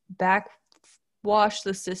backwash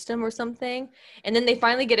the system or something. And then they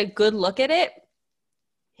finally get a good look at it.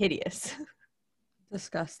 Hideous.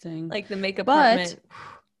 Disgusting. Like the makeup department.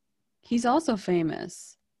 He's also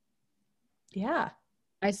famous. Yeah.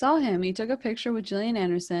 I saw him. He took a picture with Gillian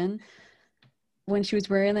Anderson when she was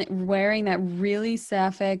wearing that really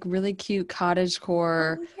sapphic, really cute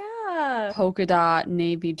cottagecore polka dot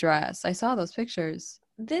navy dress. I saw those pictures.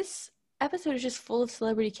 This episode is just full of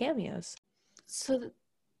celebrity cameos. So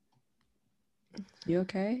you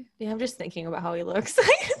okay? Yeah, I'm just thinking about how he looks.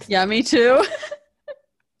 Yeah, me too.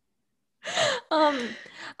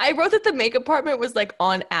 I wrote that the makeup department was like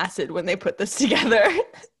on acid when they put this together.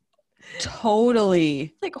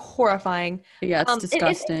 Totally. Like horrifying. Yeah, it's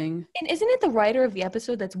disgusting. And isn't it the writer of the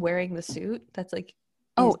episode that's wearing the suit? That's like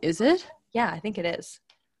is it? Yeah, I think it is.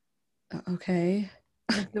 Okay.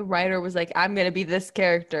 Like the writer was like, I'm gonna be this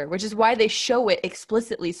character, which is why they show it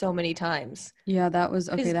explicitly so many times. Yeah, that was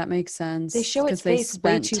okay. Because That makes they sense show its because they face way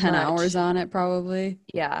spent too 10 hours much. on it probably.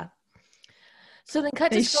 Yeah. So then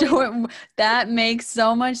cut to They Scully. show it. That makes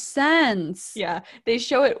so much sense. Yeah, they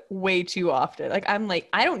show it way too often. Like I'm like,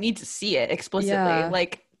 I don't need to see it explicitly. Yeah.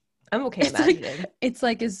 Like I'm okay It's like imagining. it's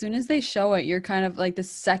like as soon as they show it, you're kind of like the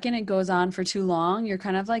second it goes on for too long, you're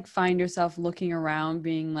kind of like find yourself looking around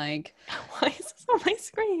being like, Why is this on my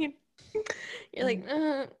screen? You're like,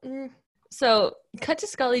 So cut to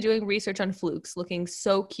Scully doing research on flukes, looking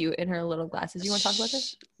so cute in her little glasses. You want to talk about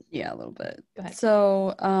this? Yeah, a little bit. Go ahead.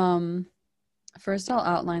 So, first I'll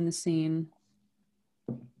outline the scene.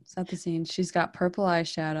 Set the scene. She's got purple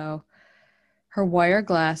eyeshadow, her wire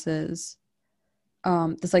glasses,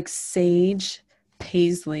 this like sage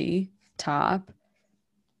paisley top.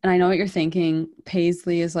 And I know what you're thinking.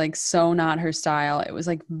 Paisley is like so not her style. It was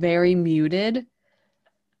like very muted.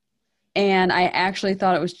 And I actually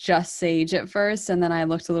thought it was just sage at first. And then I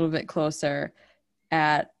looked a little bit closer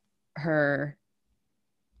at her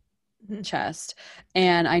chest.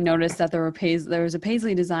 And I noticed that there was a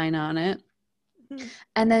paisley design on it.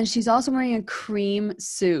 And then she's also wearing a cream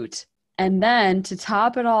suit. And then to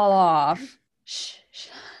top it all off,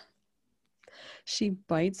 she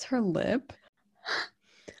bites her lip.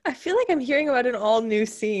 I feel like I'm hearing about an all new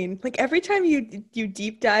scene. Like every time you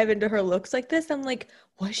deep dive into her looks like this, I'm like,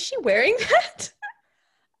 was she wearing that?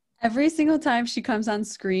 Every single time she comes on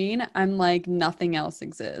screen, I'm like, nothing else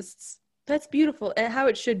exists. That's beautiful and how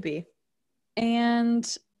it should be.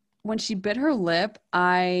 And when she bit her lip,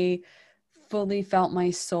 I fully felt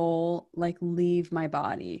my soul like leave my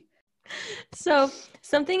body. So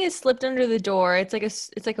something is slipped under the door. It's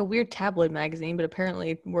like a weird tabloid magazine, but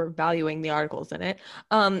apparently we're valuing the articles in it.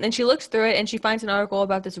 And she looks through it and she finds an article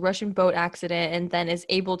about this Russian boat accident and then is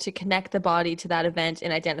able to connect the body to that event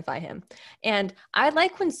and identify him. And I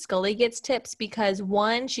like when Scully gets tips because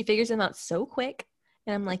one, she figures them out so quick,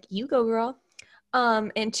 and I'm like, you go, girl.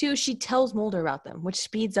 And two, she tells Mulder about them, which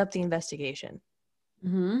speeds up the investigation.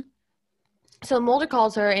 Mm-hmm. So Mulder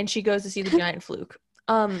calls her and she goes to see the giant fluke.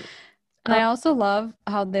 And I also love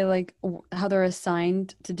how how they're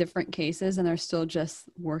assigned to different cases and they're still just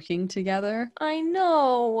working together. I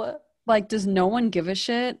know. Like, does no one give a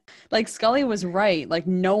shit? Like, Scully was right. Like,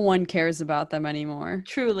 no one cares about them anymore.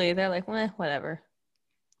 Truly, they're like, whatever.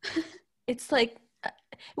 It's like,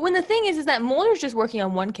 when the thing is that Mulder's just working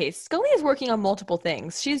on one case. Scully is working on multiple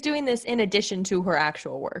things. She's doing this in addition to her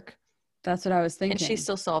actual work. That's what I was thinking. And she's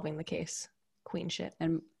still solving the case. Queen shit.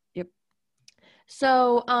 And, yep.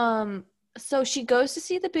 So she goes to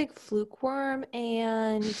see the big fluke worm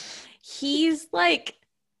and he's like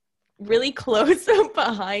really close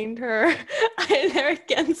behind her and they're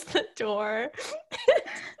against the door.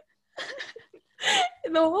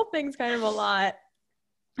 The whole thing's kind of a lot.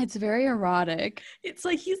 It's very erotic. It's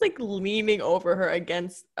like he's like leaning over her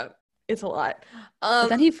against it's a lot. But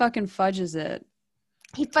then he fucking fudges it.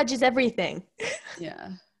 He fudges everything.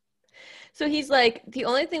 Yeah. So he's like, the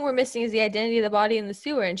only thing we're missing is the identity of the body in the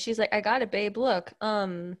sewer. And she's like, I got it, babe. Look.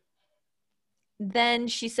 Then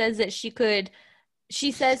she says that she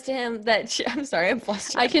says to him that I'm sorry, I'm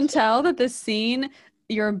flustered. I can tell that this scene,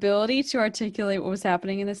 your ability to articulate what was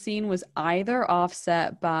happening in the scene was either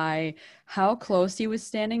offset by how close he was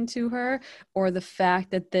standing to her or the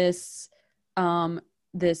fact that this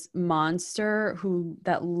monster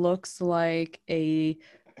that looks like a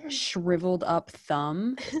shriveled up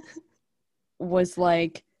thumb was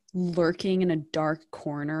like lurking in a dark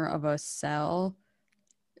corner of a cell.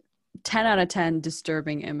 10 out of 10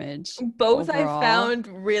 disturbing image. Both overall. I found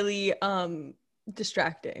really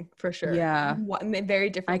distracting for sure. Yeah. In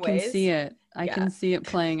very different ways. I can see it. I can see it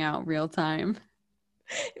playing out real time.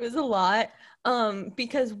 It was a lot.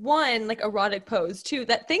 Because one, like erotic pose, two,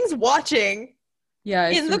 that thing's watching. Yeah.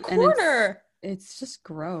 In the corner. It's just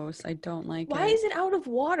gross. I don't like it. Why is it out of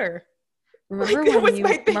water? Remember like, when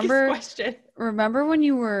my biggest question. Remember when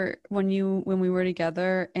we were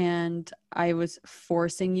together and I was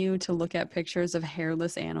forcing you to look at pictures of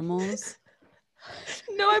hairless animals?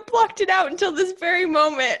 No, I blocked it out until this very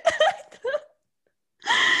moment.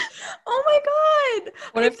 Oh my god!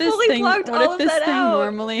 What if this thing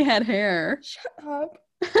normally had hair? Shut up.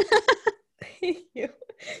 Thank you.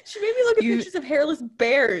 She made me look at pictures of hairless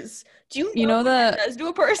bears. Do you know what that does to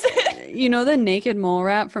a person? You know the naked mole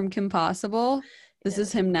rat from Kim Possible? This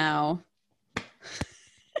is him now.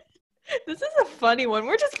 This is a funny one.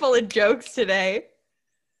 We're just full of jokes today.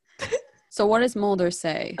 So what does Mulder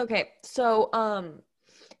say? Okay, so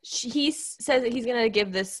he says that he's gonna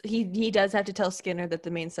give this. He does have to tell Skinner that the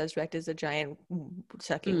main suspect is a giant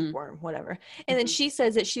sucking worm, whatever. And then she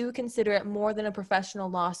says that she would consider it more than a professional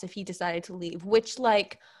loss if he decided to leave, which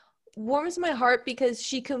like warms my heart because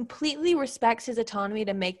she completely respects his autonomy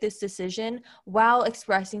to make this decision while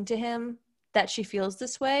expressing to him that she feels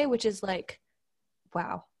this way, which is like,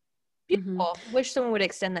 wow, beautiful. Wish someone would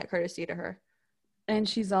extend that courtesy to her. And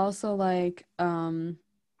she's also like,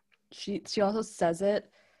 she also says it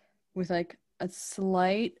with like a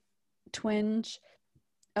slight twinge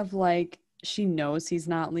of like, she knows he's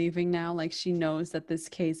not leaving now. Like she knows that this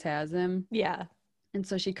case has him. Yeah. And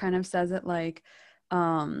so she kind of says it like,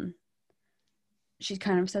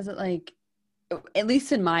 at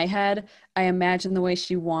least in my head, I imagine the way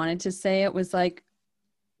she wanted to say it was like,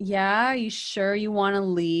 yeah, you sure you want to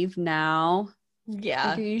leave now?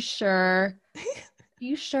 Yeah. Like, are you sure?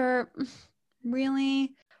 You sure?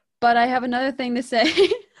 Really? But I have another thing to say.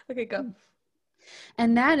 Okay, go.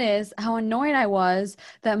 And that is how annoyed I was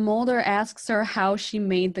that Mulder asks her how she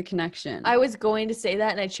made the connection. I was going to say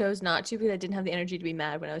that and I chose not to because I didn't have the energy to be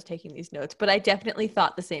mad when I was taking these notes, but I definitely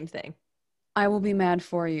thought the same thing. I will be mad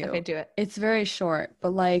for you. Okay, do it. It's very short, but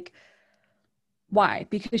like, why?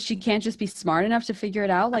 Because she can't just be smart enough to figure it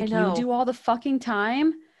out? Like you do all the fucking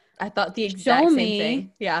time? I thought the exact Show same me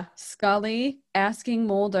thing. Yeah. Scully asking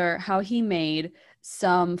Mulder how he made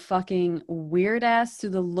some fucking weird ass through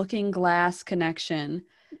the looking glass connection.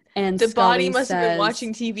 And the Scully body must says, have been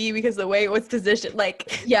watching TV because the way it was positioned,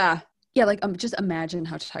 like yeah, like just imagine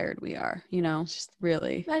how tired we are, you know, just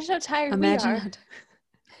really imagine how tired imagine we are. Imagine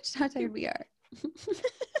how tired we are.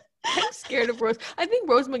 I'm scared of Rose. I think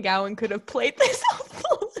Rose McGowan could have played this off.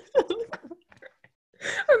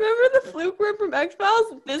 Remember the fluke room from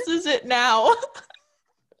X-Files? This is it now.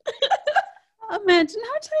 Imagine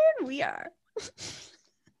how tired we are.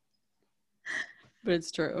 But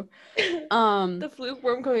it's true. The fluke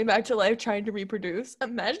worm coming back to life trying to reproduce.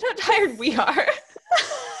 Imagine how tired we are. That's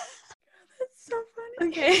so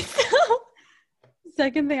funny. Okay, so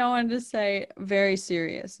second thing I wanted to say, very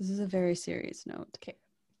serious. This is a very serious note. Okay.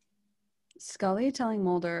 Scully telling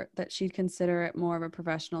Mulder that she'd consider it more of a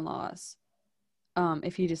professional loss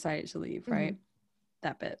if he decided to leave, right?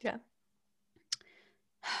 That bit. Yeah.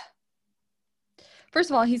 First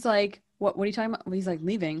of all, he's like, what are you talking about? He's like,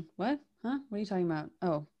 leaving. What? Huh? What are you talking about?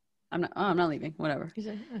 I'm not leaving. Whatever.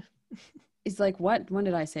 He's like, what? When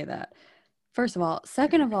did I say that? First of all.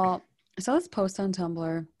 Second of all, I saw this post on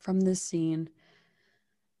Tumblr from this scene.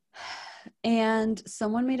 And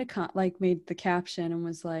someone made made the caption and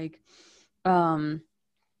was like,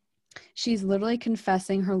 she's literally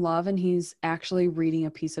confessing her love and he's actually reading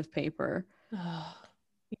a piece of paper. Yeah.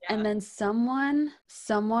 And then someone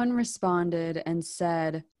responded and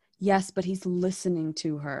said, yes, but he's listening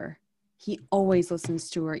to her. He always listens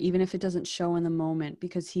to her, even if it doesn't show in the moment,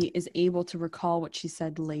 because he is able to recall what she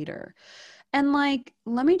said later. And like,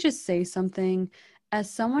 let me just say something. As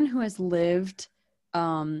someone who has lived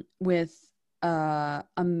with a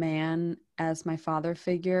man as my father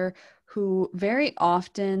figure, who very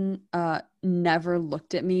often never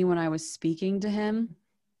looked at me when I was speaking to him,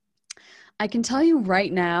 I can tell you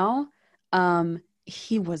right now,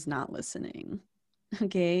 he was not listening.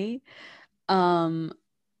 Okay?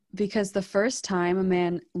 Because the first time a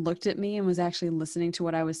man looked at me and was actually listening to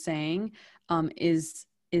what I was saying is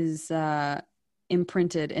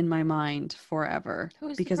imprinted in my mind forever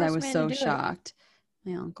because I was so shocked.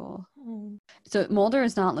 My uncle. Oh. So Mulder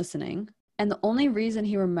is not listening. And the only reason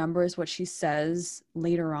he remembers what she says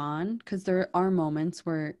later on, because there are moments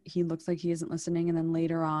where he looks like he isn't listening and then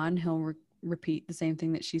later on he'll repeat the same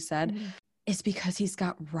thing that she said, is because he's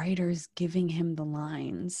got writers giving him the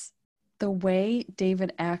lines. The way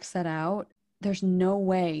David acts that out, there's no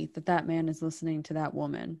way that man is listening to that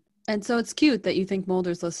woman. And so it's cute that you think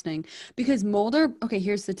Mulder's listening because Mulder, okay,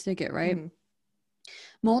 here's the ticket, right? Mm-hmm.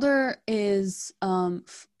 Mulder is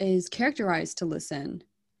characterized to listen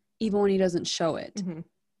even when he doesn't show it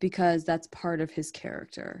because that's part of his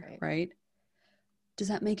character, right? Does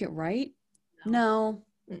that make it right? No.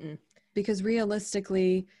 Because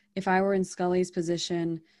realistically, if I were in Scully's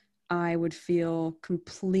position, I would feel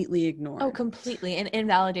completely ignored. Oh, completely. And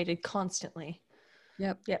invalidated constantly.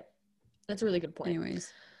 Yep. That's a really good point.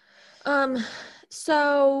 Anyways.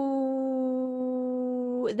 So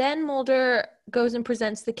then Mulder goes and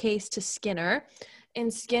presents the case to Skinner.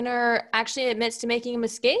 And Skinner actually admits to making a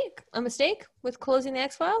mistake with closing the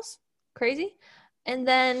X-Files. Crazy. And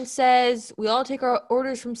then says, we all take our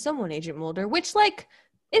orders from someone, Agent Mulder, which, like,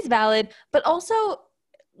 is valid, but also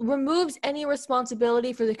removes any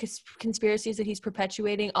responsibility for the conspiracies that he's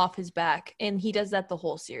perpetuating off his back. And he does that the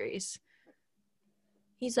whole series.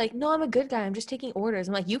 He's like, no, I'm a good guy. I'm just taking orders.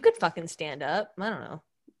 I'm like, you could fucking stand up. I don't know.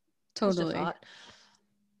 Just a Totally. thought.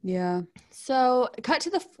 Yeah. So cut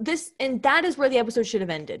to this, and that is where the episode should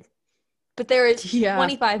have ended. But there is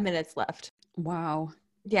 25 minutes left. Wow.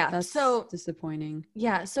 Yeah. That's so disappointing.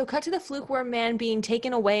 Yeah, so cut to the fluke worm man being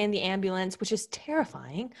taken away in the ambulance, which is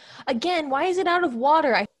terrifying. Again, why is it out of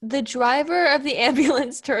water? The driver of the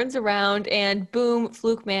ambulance turns around and boom,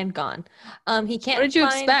 fluke man gone. He can't. What did you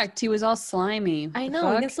expect? He was all slimy. I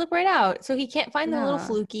know, he can slip right out. So he can't find the little Yeah.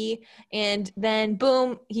 fluky, and then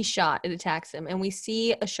boom, he's shot. It attacks him, and we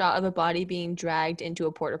see a shot of a body being dragged into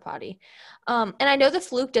a porta potty. And I know the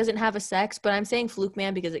fluke doesn't have a sex, but I'm saying fluke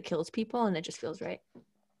man because it kills people, and it just feels right.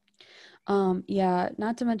 Yeah,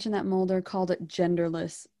 not to mention that Mulder called it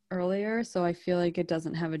genderless earlier, so I feel like it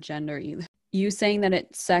doesn't have a gender either. You saying that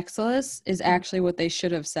it's sexless is actually what they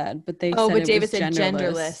should have said, but they said David was said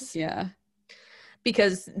genderless. Yeah.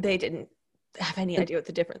 Because they didn't have any idea what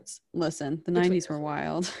the difference. Listen, the 90s were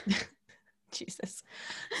wild. Jesus.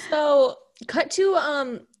 So, cut to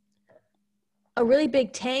a really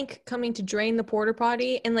big tank coming to drain the porta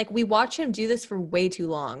potty, and like we watch him do this for way too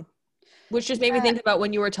long. Which just made me think about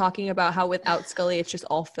when you were talking about how without Scully, it's just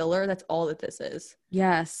all filler. That's all that this is.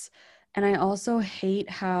 Yes. And I also hate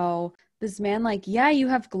how this man, like, yeah, you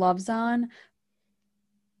have gloves on,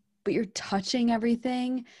 but you're touching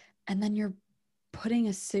everything, and then you're putting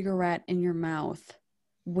a cigarette in your mouth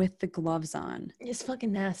with the gloves on. It's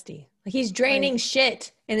fucking nasty. Like, he's draining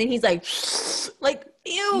shit, and then he's like,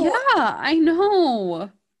 ew. Yeah, I know.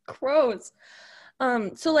 Gross.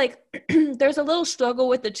 So like there's a little struggle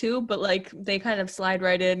with the tube, but like they kind of slide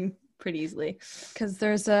right in pretty easily. Because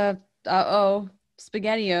there's a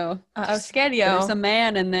spaghetti-o. Spaghetti-o. There's a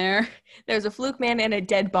man in there. There's a fluke man and a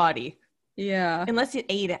dead body. Yeah. Unless he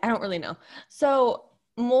ate it. I don't really know. So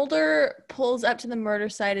Mulder pulls up to the murder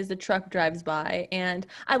site as the truck drives by, and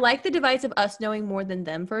I like the device of us knowing more than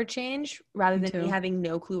them for a change, rather than me having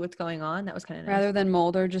no clue what's going on. That was kind of nice. Rather than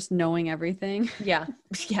Mulder just knowing everything. Yeah,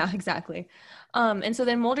 exactly. And so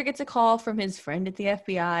then Mulder gets a call from his friend at the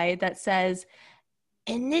FBI that says,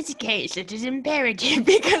 in this case, it is imperative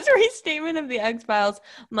because restatement of the X-Files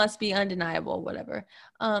must be undeniable, whatever.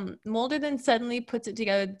 Mulder then suddenly puts it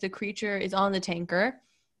together that the creature is on the tanker.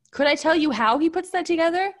 Could I tell you how he puts that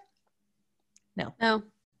together? No.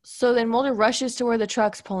 So then Mulder rushes to where the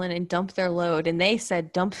trucks pull in and dump their load, and they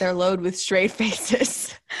said dump their load with straight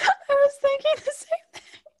faces. I was thinking the same thing.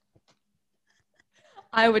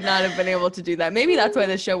 I would not have been able to do that. Maybe that's why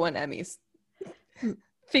the show won Emmys.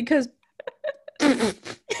 Because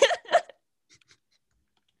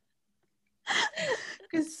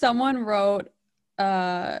someone wrote,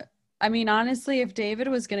 I mean, honestly, if David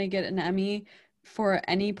was going to get an Emmy for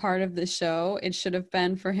any part of the show, it should have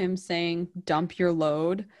been for him saying dump your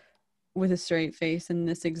load with a straight face in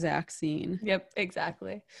this exact scene. Yep,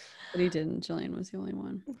 exactly. But he didn't. Jillian was the only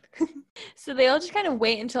one. So they all just kind of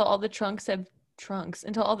wait until all the trucks have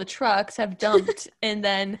dumped, and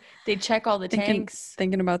then they check all the tanks.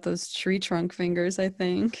 Thinking about those tree trunk fingers, I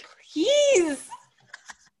think. Jeez!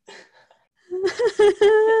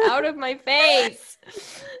 Out of my face.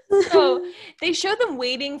 So they show them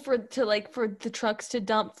waiting for the trucks to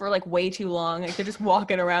dump for like way too long. Like they're just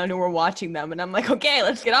walking around and we're watching them, and I'm like, okay,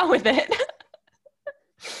 let's get on with it.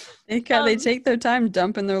 They take their time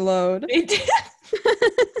dumping their load. They did.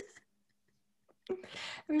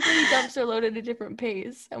 Everybody dumps their load at a different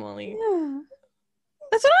pace, Emily. Yeah.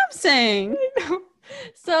 That's what I'm saying. I know.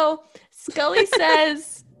 So Scully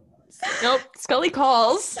says, nope, Scully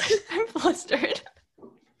calls. I'm flustered.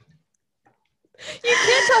 You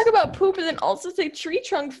can't talk about poop and then also say tree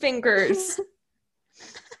trunk fingers.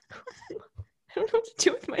 I don't know what to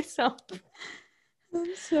do with myself.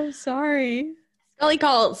 I'm so sorry. Scully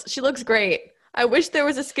calls. She looks great. I wish there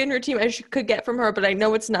was a skin routine I could get from her, but I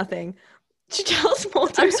know it's nothing. She tells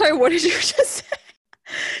Mulder. I'm sorry, what did you just say?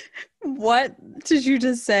 What did you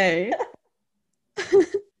just say?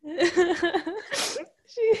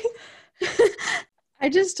 I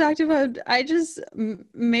just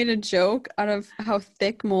made a joke out of how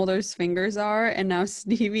thick Mulder's fingers are, and now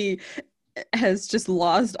Stevie has just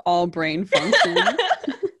lost all brain function.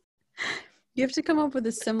 You have to come up with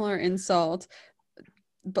a similar insult,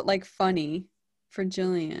 but like funny for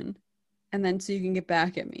Jillian, and then so you can get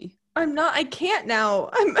back at me. I can't now.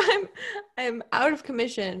 I'm out of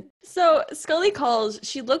commission. So Scully calls.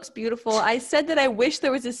 She looks beautiful. I said that I wish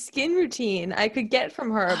there was a skin routine I could get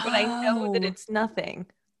from her, but I know that it's nothing.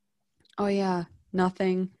 Oh yeah,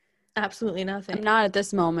 nothing. Absolutely nothing. I'm not at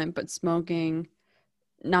this moment, but smoking,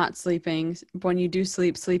 not sleeping. When you do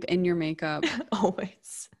sleep in your makeup.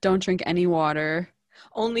 Always. Don't drink any water.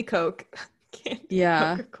 Only Coke. Candy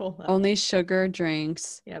Yeah. Coca-Cola. Only sugar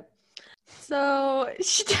drinks. Yep. So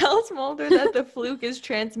she tells Mulder that the fluke is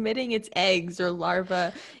transmitting its eggs or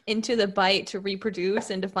larvae into the bite to reproduce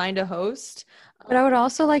and to find a host. But I would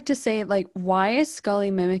also like to say, like, why is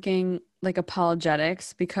Scully mimicking like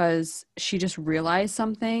apologetics? Because she just realized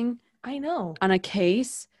something I know. on a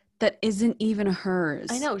case that isn't even hers.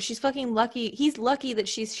 I know. She's fucking lucky. He's lucky that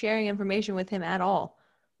she's sharing information with him at all.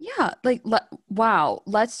 Yeah. Like, wow.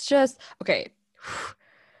 Let's just, okay.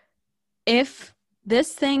 If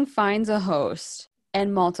this thing finds a host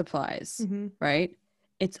and multiplies, right?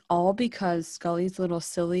 It's all because Scully's little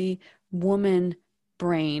silly woman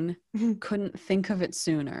brain couldn't think of it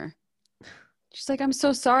sooner. She's like, I'm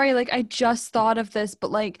so sorry. Like, I just thought of this,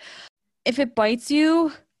 but like, if it bites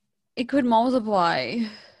you, it could multiply.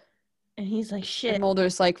 And he's like, shit. And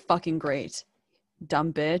Mulder's like, fucking great.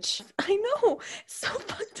 Dumb bitch. I know. So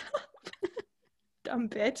fucked up. Dumb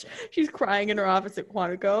bitch. She's crying in her office at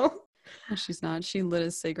Quantico. No, she's not. She lit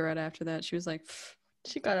a cigarette after that. She was like,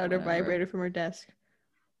 she got out her vibrator from her desk.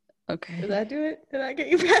 Okay. Did that do it? Did I get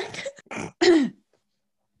you back?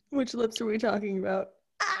 Which lips are we talking about?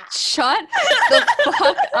 Shut the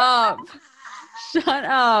fuck up. Shut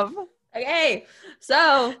up. Okay,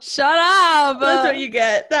 so shut up. That's what you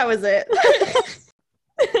get. That was it.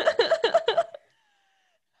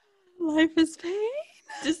 Life is pain.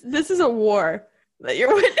 This is a war that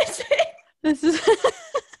you're witnessing. This is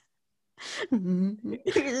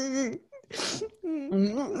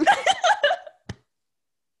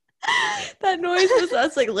that noise was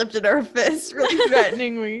us like lifting our fists really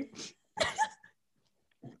threateningly.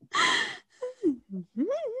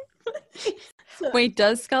 Wait,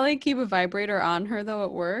 does Scully keep a vibrator on her though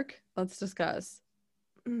at work? Let's discuss.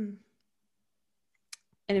 And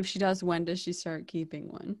if she does, when does she start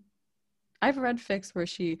keeping one? I've read fics where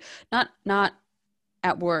she not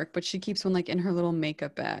at work, but she keeps one like in her little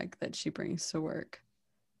makeup bag that she brings to work.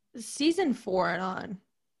 Season 4 and on,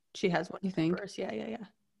 she has one. You think? Purse. Yeah.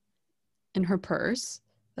 In her purse?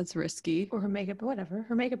 That's risky. Or her makeup, whatever.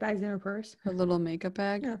 Her makeup bag's in her purse. Her little makeup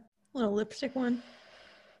bag? Yeah. Little lipstick one.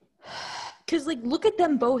 Because, like, look at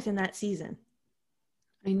them both in that season.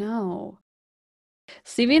 I know.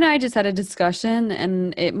 Stevie and I just had a discussion,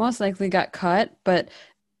 and it most likely got cut, but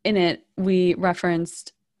in it, we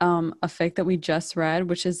referenced a fic that we just read,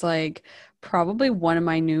 which is, like, probably one of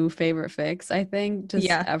my new favorite fics, I think,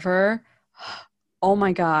 ever. Oh,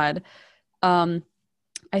 my God.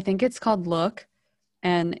 I think it's called Look,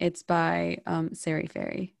 and it's by Sari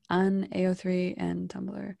Fairy on AO3 and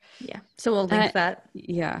Tumblr. Yeah, so we'll link that.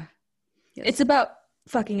 Yeah. Yes. It's about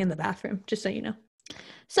fucking in the bathroom, just so you know.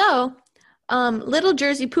 So, little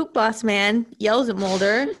Jersey poop boss man yells at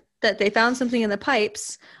Mulder that they found something in the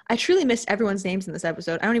pipes. I truly missed everyone's names in this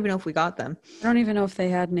episode. I don't even know if we got them. I don't even know if they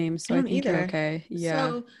had names, so I think either. you're okay.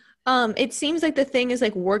 Yeah. So, it seems like the thing is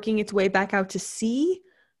like working its way back out to sea,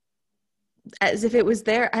 as if it was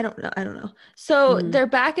there. I don't know. So they're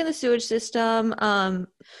back in the sewage system.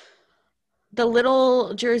 The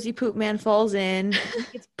little Jersey poop man falls in. He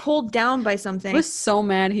gets pulled down by something. I was so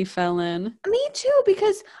mad he fell in. Me too,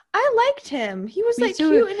 because I liked him. He was like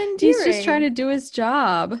cute and endearing. He's just trying to do his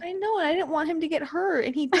job. I know, and I didn't want him to get hurt,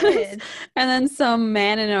 and he did. And then some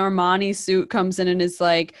man in an Armani suit comes in and is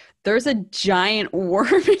like, "There's a giant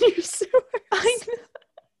worm in your sewer." I know.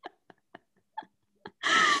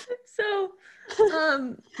 So,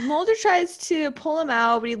 Mulder tries to pull him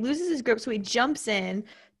out, but he loses his grip, so he jumps in.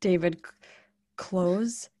 David,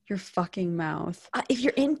 close your fucking mouth. If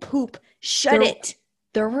you're in poop, shut it.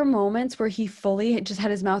 There were moments where he fully just had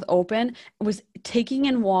his mouth open, was taking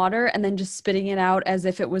in water and then just spitting it out as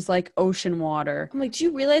if it was like ocean water. I'm like, do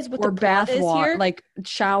you realize what or the plot bath is water, here? like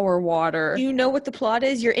shower water. Do you know what the plot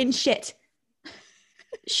is? You're in shit.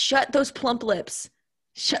 Shut those plump lips.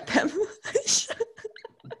 Shut them.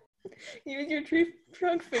 Use your tree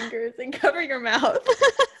trunk fingers and cover your mouth.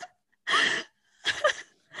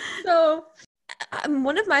 So,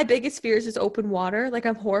 one of my biggest fears is open water. Like,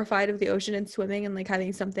 I'm horrified of the ocean and swimming and like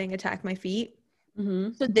having something attack my feet.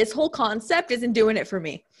 So this whole concept isn't doing it for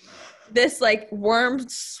me. This like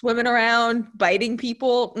worms swimming around, biting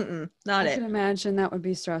people. Not it. I can imagine that would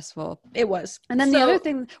be stressful. It was. And then the other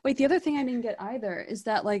thing I didn't get either is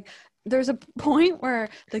that like there's a point where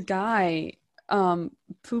the guy,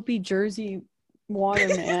 poopy Jersey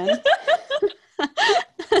waterman,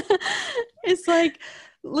 is like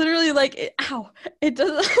literally like it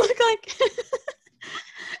doesn't look like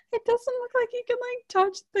it doesn't look like he can like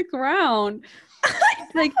touch the ground.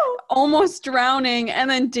 Like almost drowning, and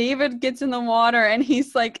then David gets in the water and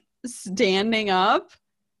he's like standing up.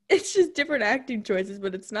 It's just different acting choices,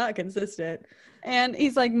 but it's not consistent. And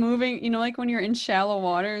he's like moving, like when you're in shallow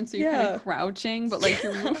water and so you're kind of crouching, but like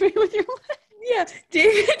you're moving with your legs. Yeah,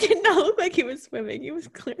 David did not look like he was swimming. He was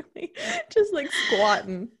clearly just like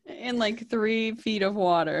squatting in like 3 feet of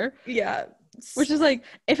water. Yeah. Which is like,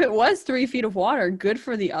 if it was 3 feet of water, good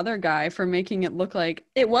for the other guy for making it look like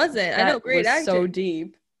it wasn't. I know, great acting. So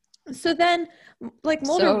deep. So then, like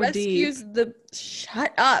Mulder rescues the.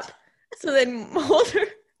 Shut up. So then Mulder.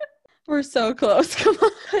 We're so close. Come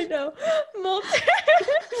on. I know. Mulder.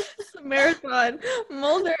 It's a marathon.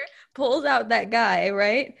 Mulder pulls out that guy,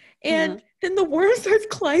 right? And then the worm starts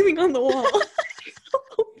climbing on the wall.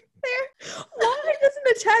 There. Why it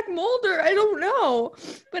doesn't attack Mulder? I don't know.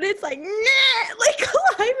 But it's like, nah, like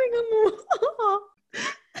climbing on the wall.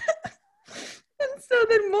 And so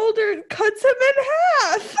then Mulder cuts him in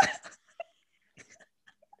half.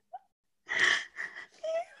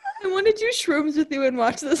 I want to do shrooms with you and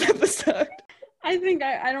watch this episode. I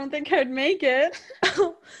don't think I'd make it.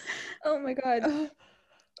 Oh my god.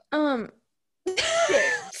 And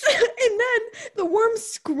then the worm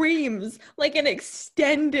screams like an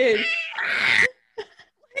extended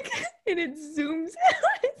and it zooms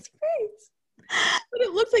out its face. But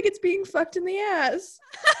it looks like it's being fucked in the ass.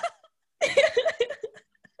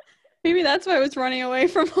 Maybe that's why I was running away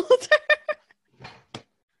from Mulder.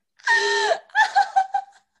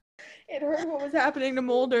 It heard what was happening to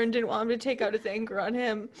Mulder and didn't want him to take out his anger on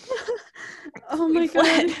him. Oh my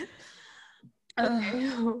god.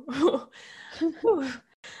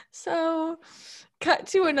 So, cut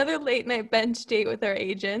to another late night bench date with our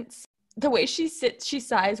agents. The way she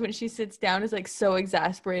sighs when she sits down is like so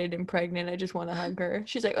exasperated and pregnant. I just want to hug her.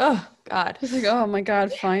 She's like, oh god. She's like, oh my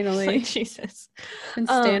god, finally. Like, Jesus. Been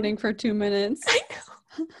standing for 2 minutes. I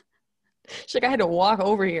know. She's like, I had to walk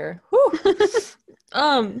over here.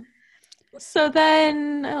 Whew. So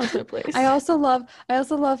then I lost my place. I also love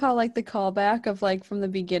how like the callback of like from the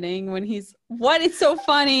beginning when he's it's so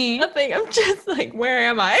funny. Nothing. I'm just like, where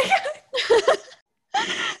am I?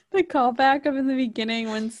 The callback of in the beginning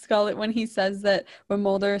when he says that when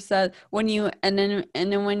Mulder says when you and then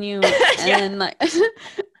when you and then like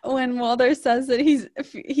when Mulder says that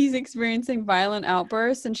he's experiencing violent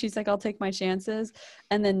outbursts and she's like, I'll take my chances,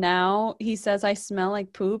 and then now he says I smell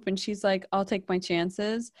like poop and she's like, I'll take my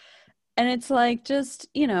chances. And it's like, just,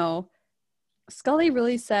 Scully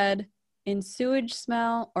really said, in sewage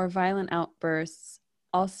smell or violent outbursts,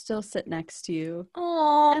 I'll still sit next to you.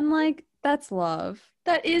 Aww. And like, that's love.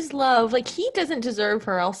 That is love. Like, he doesn't deserve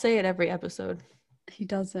her. I'll say it every episode. He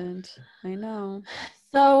doesn't. I know.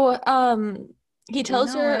 So, he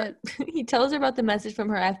tells her about the message from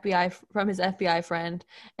his FBI friend,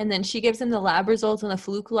 and then she gives him the lab results on the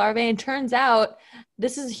fluke larvae, and turns out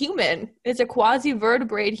this is human. It's a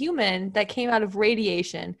quasi-vertebrate human that came out of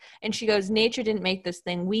radiation. And she goes, nature didn't make this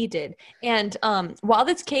thing, we did. And while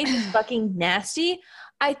this case is fucking nasty,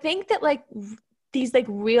 I think that like these like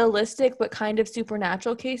realistic but kind of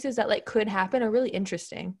supernatural cases that like could happen are really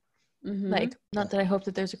interesting. Mm-hmm. Like, not that I hope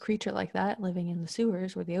that there's a creature like that living in the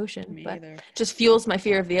sewers or the ocean, but just fuels my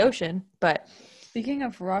fear of the ocean. But speaking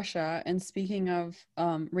of Russia and speaking of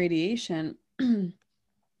radiation,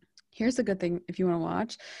 here's a good thing if you want to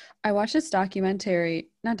watch. I watched this not documentary,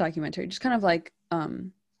 just kind of like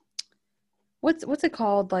what's it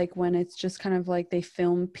called? Like when it's just kind of like they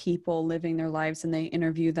film people living their lives and they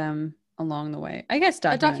interview them along the way. I guess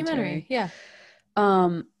documentary. Yeah.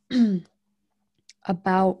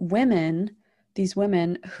 About these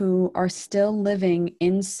women who are still living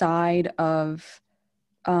inside of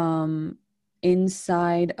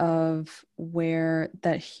where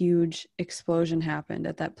that huge explosion happened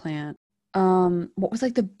at that plant. What was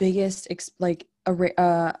like the biggest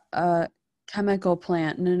a chemical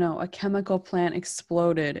plant? No, a chemical plant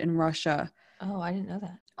exploded in Russia. Oh, I didn't know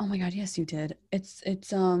that. Oh my god, yes you did. It's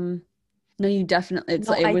no, you definitely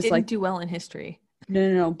I didn't do well in history.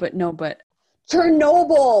 No, but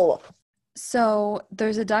Chernobyl. So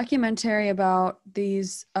there's a documentary about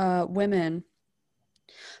these women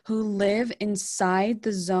who live inside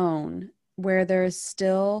the zone where there is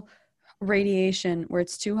still radiation, where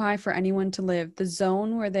it's too high for anyone to live. The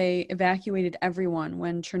zone where they evacuated everyone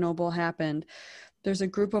when Chernobyl happened. There's a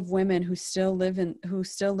group of women who still live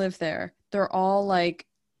there. They're all like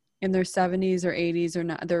in their 70s or 80s or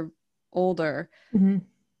not. They're older, mm-hmm.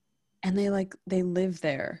 And they live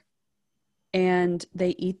there. And they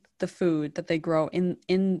eat the food that they grow in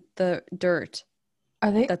the dirt.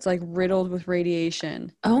 Are they? That's like riddled with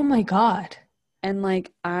radiation. Oh my god. And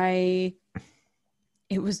like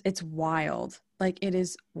it's wild. Like it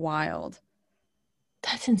is wild.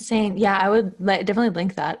 That's insane. Yeah, I would definitely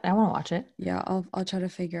link that. I want to watch it. Yeah, I'll try to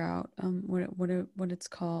figure out what it's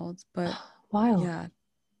called. But Wild. yeah,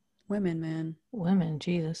 women, man. Women,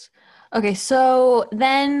 Jesus. Okay, so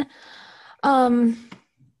then um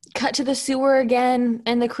cut to the sewer again,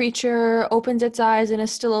 and the creature opens its eyes and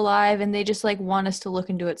is still alive, and they just like want us to look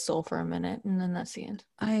into its soul for a minute, and then that's the end.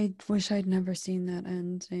 I wish I'd never seen that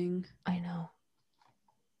ending. I know.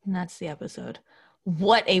 And that's the episode.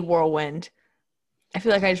 What a whirlwind. I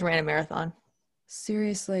feel like I just ran a marathon.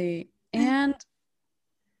 Seriously. And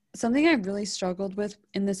something I really struggled with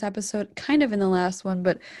in this episode, kind of in the last one,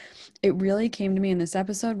 but it really came to me in this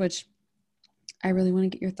episode, which I really want to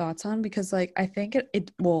get your thoughts on, because like I think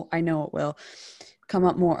it well, I know it will come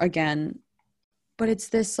up more again, but it's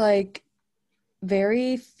this like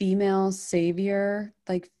very female savior,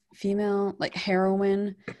 like female like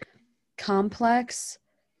heroine complex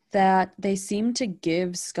that they seem to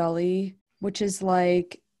give Scully, which is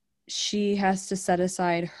like she has to set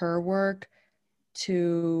aside her work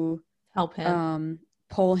to Help him.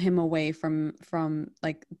 pull him away from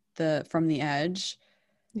the edge.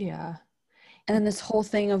 Yeah. And then this whole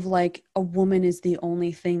thing of like a woman is the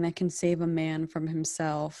only thing that can save a man from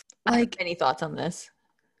himself. I have Like, any thoughts on this?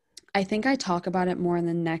 I think I talk about it more in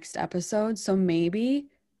the next episode, so maybe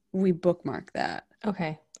we bookmark that.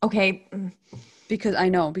 Okay. Because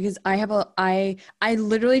I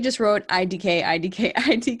literally just wrote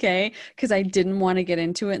IDK because I didn't want to get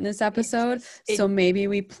into it in this episode. So maybe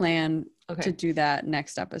we plan to do that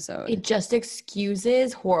next episode. It just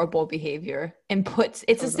excuses horrible behavior and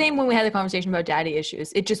it's the same when we had the conversation about daddy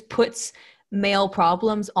issues. It just puts male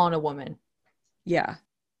problems on a woman. Yeah.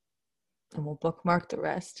 And we'll bookmark the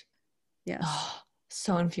rest. Yes. Oh,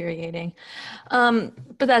 so infuriating. But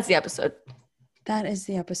that's the episode. That is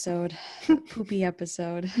the episode. Poopy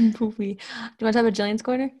episode. Poopy. Do you want to talk about Jillian's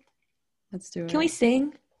Corner? Let's do it. Can we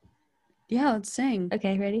sing? Yeah, let's sing.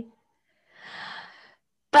 Okay, ready?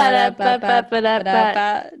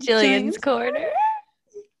 Jillian's Corner.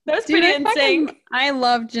 That was pretty insane. I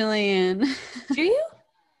love Jillian. Do you?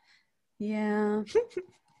 Yeah.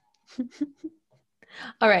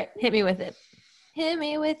 All right, hit me with it. Hit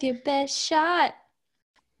me with your best shot.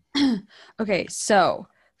 Okay, so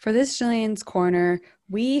for this Jillian's Corner,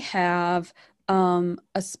 we have a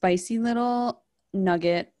spicy little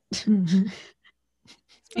nugget. Mm-hmm.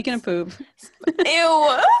 Speaking of poop.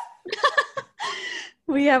 Ew.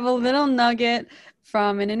 We have a little nugget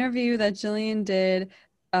from an interview that Jillian did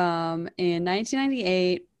in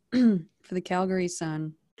 1998 for the Calgary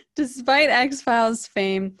Sun. Despite X-Files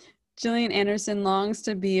fame, Gillian Anderson longs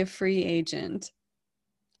to be a free agent.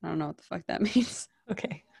 I don't know what the fuck that means.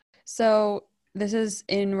 Okay. So this is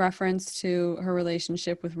in reference to her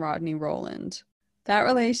relationship with Rodney Roland. That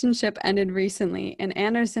relationship ended recently, and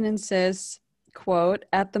Anderson insists, quote,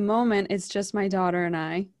 "At the moment, it's just my daughter and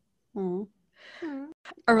I." Aww.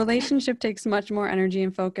 A relationship takes much more energy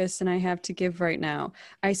and focus than I have to give right now.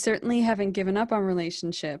 I certainly haven't given up on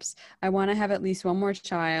relationships. I want to have at least one more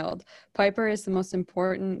child. Piper is the most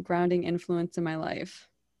important grounding influence in my life.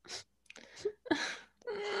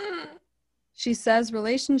 She says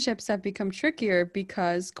relationships have become trickier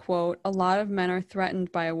because, quote, "a lot of men are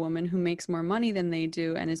threatened by a woman who makes more money than they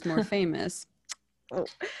do and is more famous.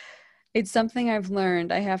 It's something I've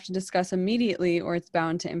learned I have to discuss immediately or it's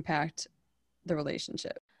bound to impact the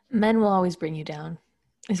relationship." Men will always bring you down,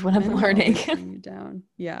 is what I'm learning. Bring you down.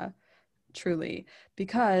 Yeah, truly.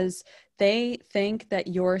 Because they think that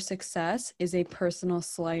your success is a personal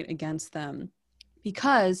slight against them.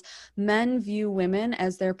 Because men view women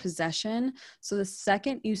as their possession. So the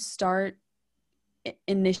second you start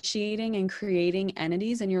initiating and creating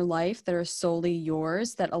entities in your life that are solely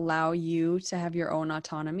yours, that allow you to have your own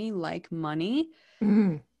autonomy, like money,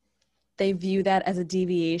 they view that as a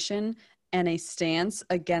deviation and a stance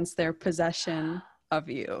against their possession of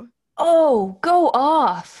you. Oh, go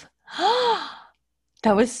off.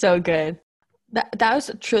 That was so good. That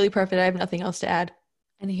was truly perfect. I have nothing else to add.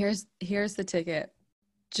 And here's the ticket.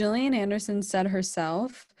 Gillian Anderson said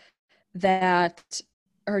herself that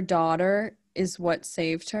her daughter is what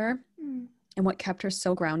saved her and what kept her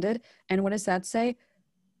so grounded. And what does that say?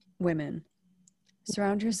 Women.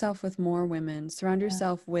 Surround yourself with more women. Surround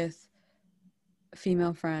yourself with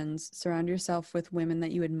female friends. Surround yourself with women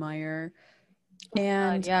that you admire.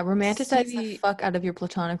 And romanticize the fuck out of your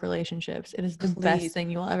platonic relationships. It is the best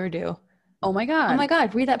thing you'll ever do. Oh my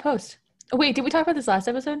God, read that post. Oh, wait, did we talk about this last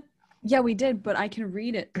episode? Yeah, we did, but I can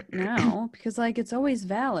read it now because like it's always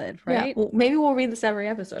valid, right? Yeah, well, maybe we'll read this every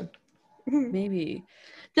episode. Maybe.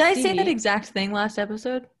 Did I say that exact thing last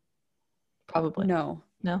episode? Probably. No.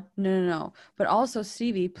 But also,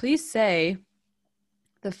 Stevie, please say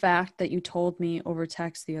the fact that you told me over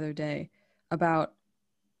text the other day about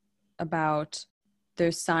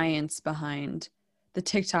there's science behind the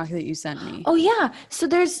TikTok that you sent me. Oh yeah. So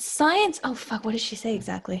there's science. Oh fuck, what did she say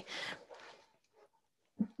exactly?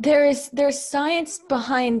 There's science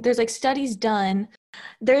behind, there's like studies done.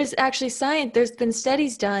 There's actually science, there's been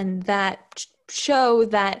studies done that show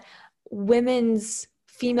that women's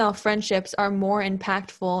female friendships are more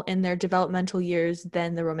impactful in their developmental years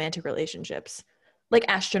than the romantic relationships. Like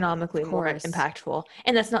astronomically more impactful.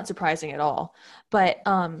 And that's not surprising at all. But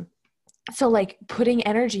so like putting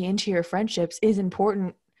energy into your friendships is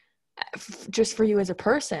important just for you as a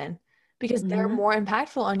person, because they're more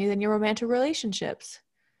impactful on you than your romantic relationships.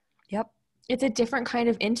 Yep. It's a different kind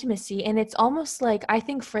of intimacy. And it's almost like, I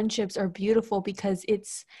think friendships are beautiful because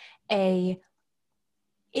it's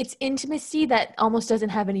intimacy that almost doesn't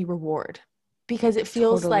have any reward, because it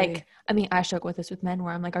feels like, I mean, I struggle with this with men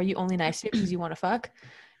where I'm like, are you only nice to me because you want to fuck?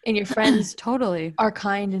 And your friends are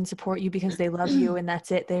kind and support you because they love you, and that's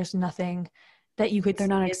it. There's nothing that you could They're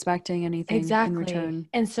not expecting anything in return.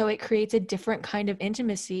 And so it creates a different kind of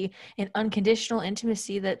intimacy, an unconditional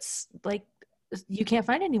intimacy that's like you can't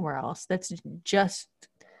find anywhere else. That's just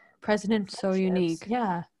present in so unique.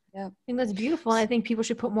 Yeah. I think that's beautiful. And I think people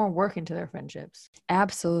should put more work into their friendships.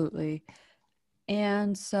 Absolutely.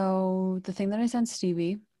 And so the thing that I sent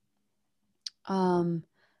Stevie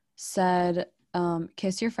said,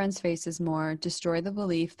 kiss your friends' faces more, destroy the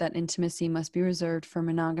belief that intimacy must be reserved for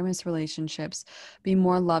monogamous relationships, be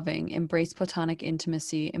more loving, embrace platonic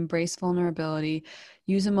intimacy, embrace vulnerability,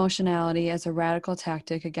 use emotionality as a radical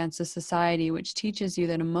tactic against a society which teaches you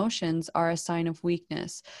that emotions are a sign of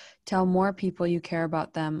weakness. Tell more people you care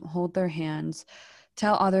about them, hold their hands,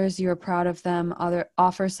 tell others you are proud of them,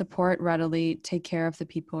 offer support readily, take care of the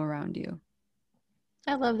people around you.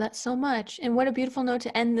 I love that so much. And what a beautiful note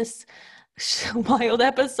to end this wild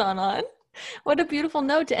episode on. What a beautiful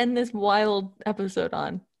note to end this wild episode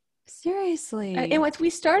on. Seriously. And we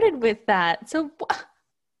started with that. So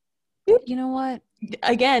you know what?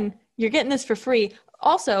 Again, you're getting this for free.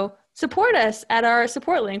 Also, support us at our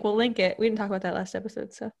support link. We'll link it. We didn't talk about that last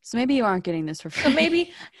episode. So maybe you aren't getting this for free. So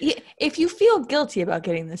maybe if you feel guilty about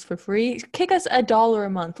getting this for free, kick us $1 a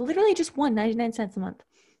month. Literally just $1.99 a month.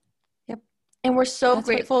 And we're so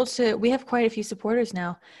grateful we have quite a few supporters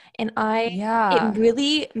now. And it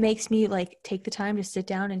really makes me like take the time to sit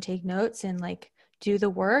down and take notes and like do the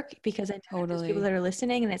work, because I know there's people that are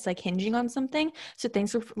listening and it's like hinging on something. So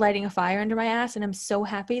thanks for lighting a fire under my ass. And I'm so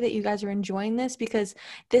happy that you guys are enjoying this, because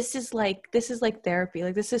this is like therapy.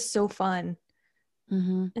 Like this is so fun.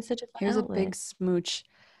 Mm-hmm. It's such a fun Here's outlet. a big smooch.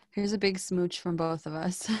 Here's a big smooch from both of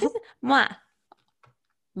us. Mwah.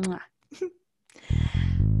 Mwah.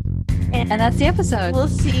 And that's the episode. We'll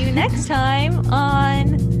see you next time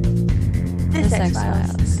on The Sex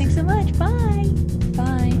Files. Thanks so much. Bye.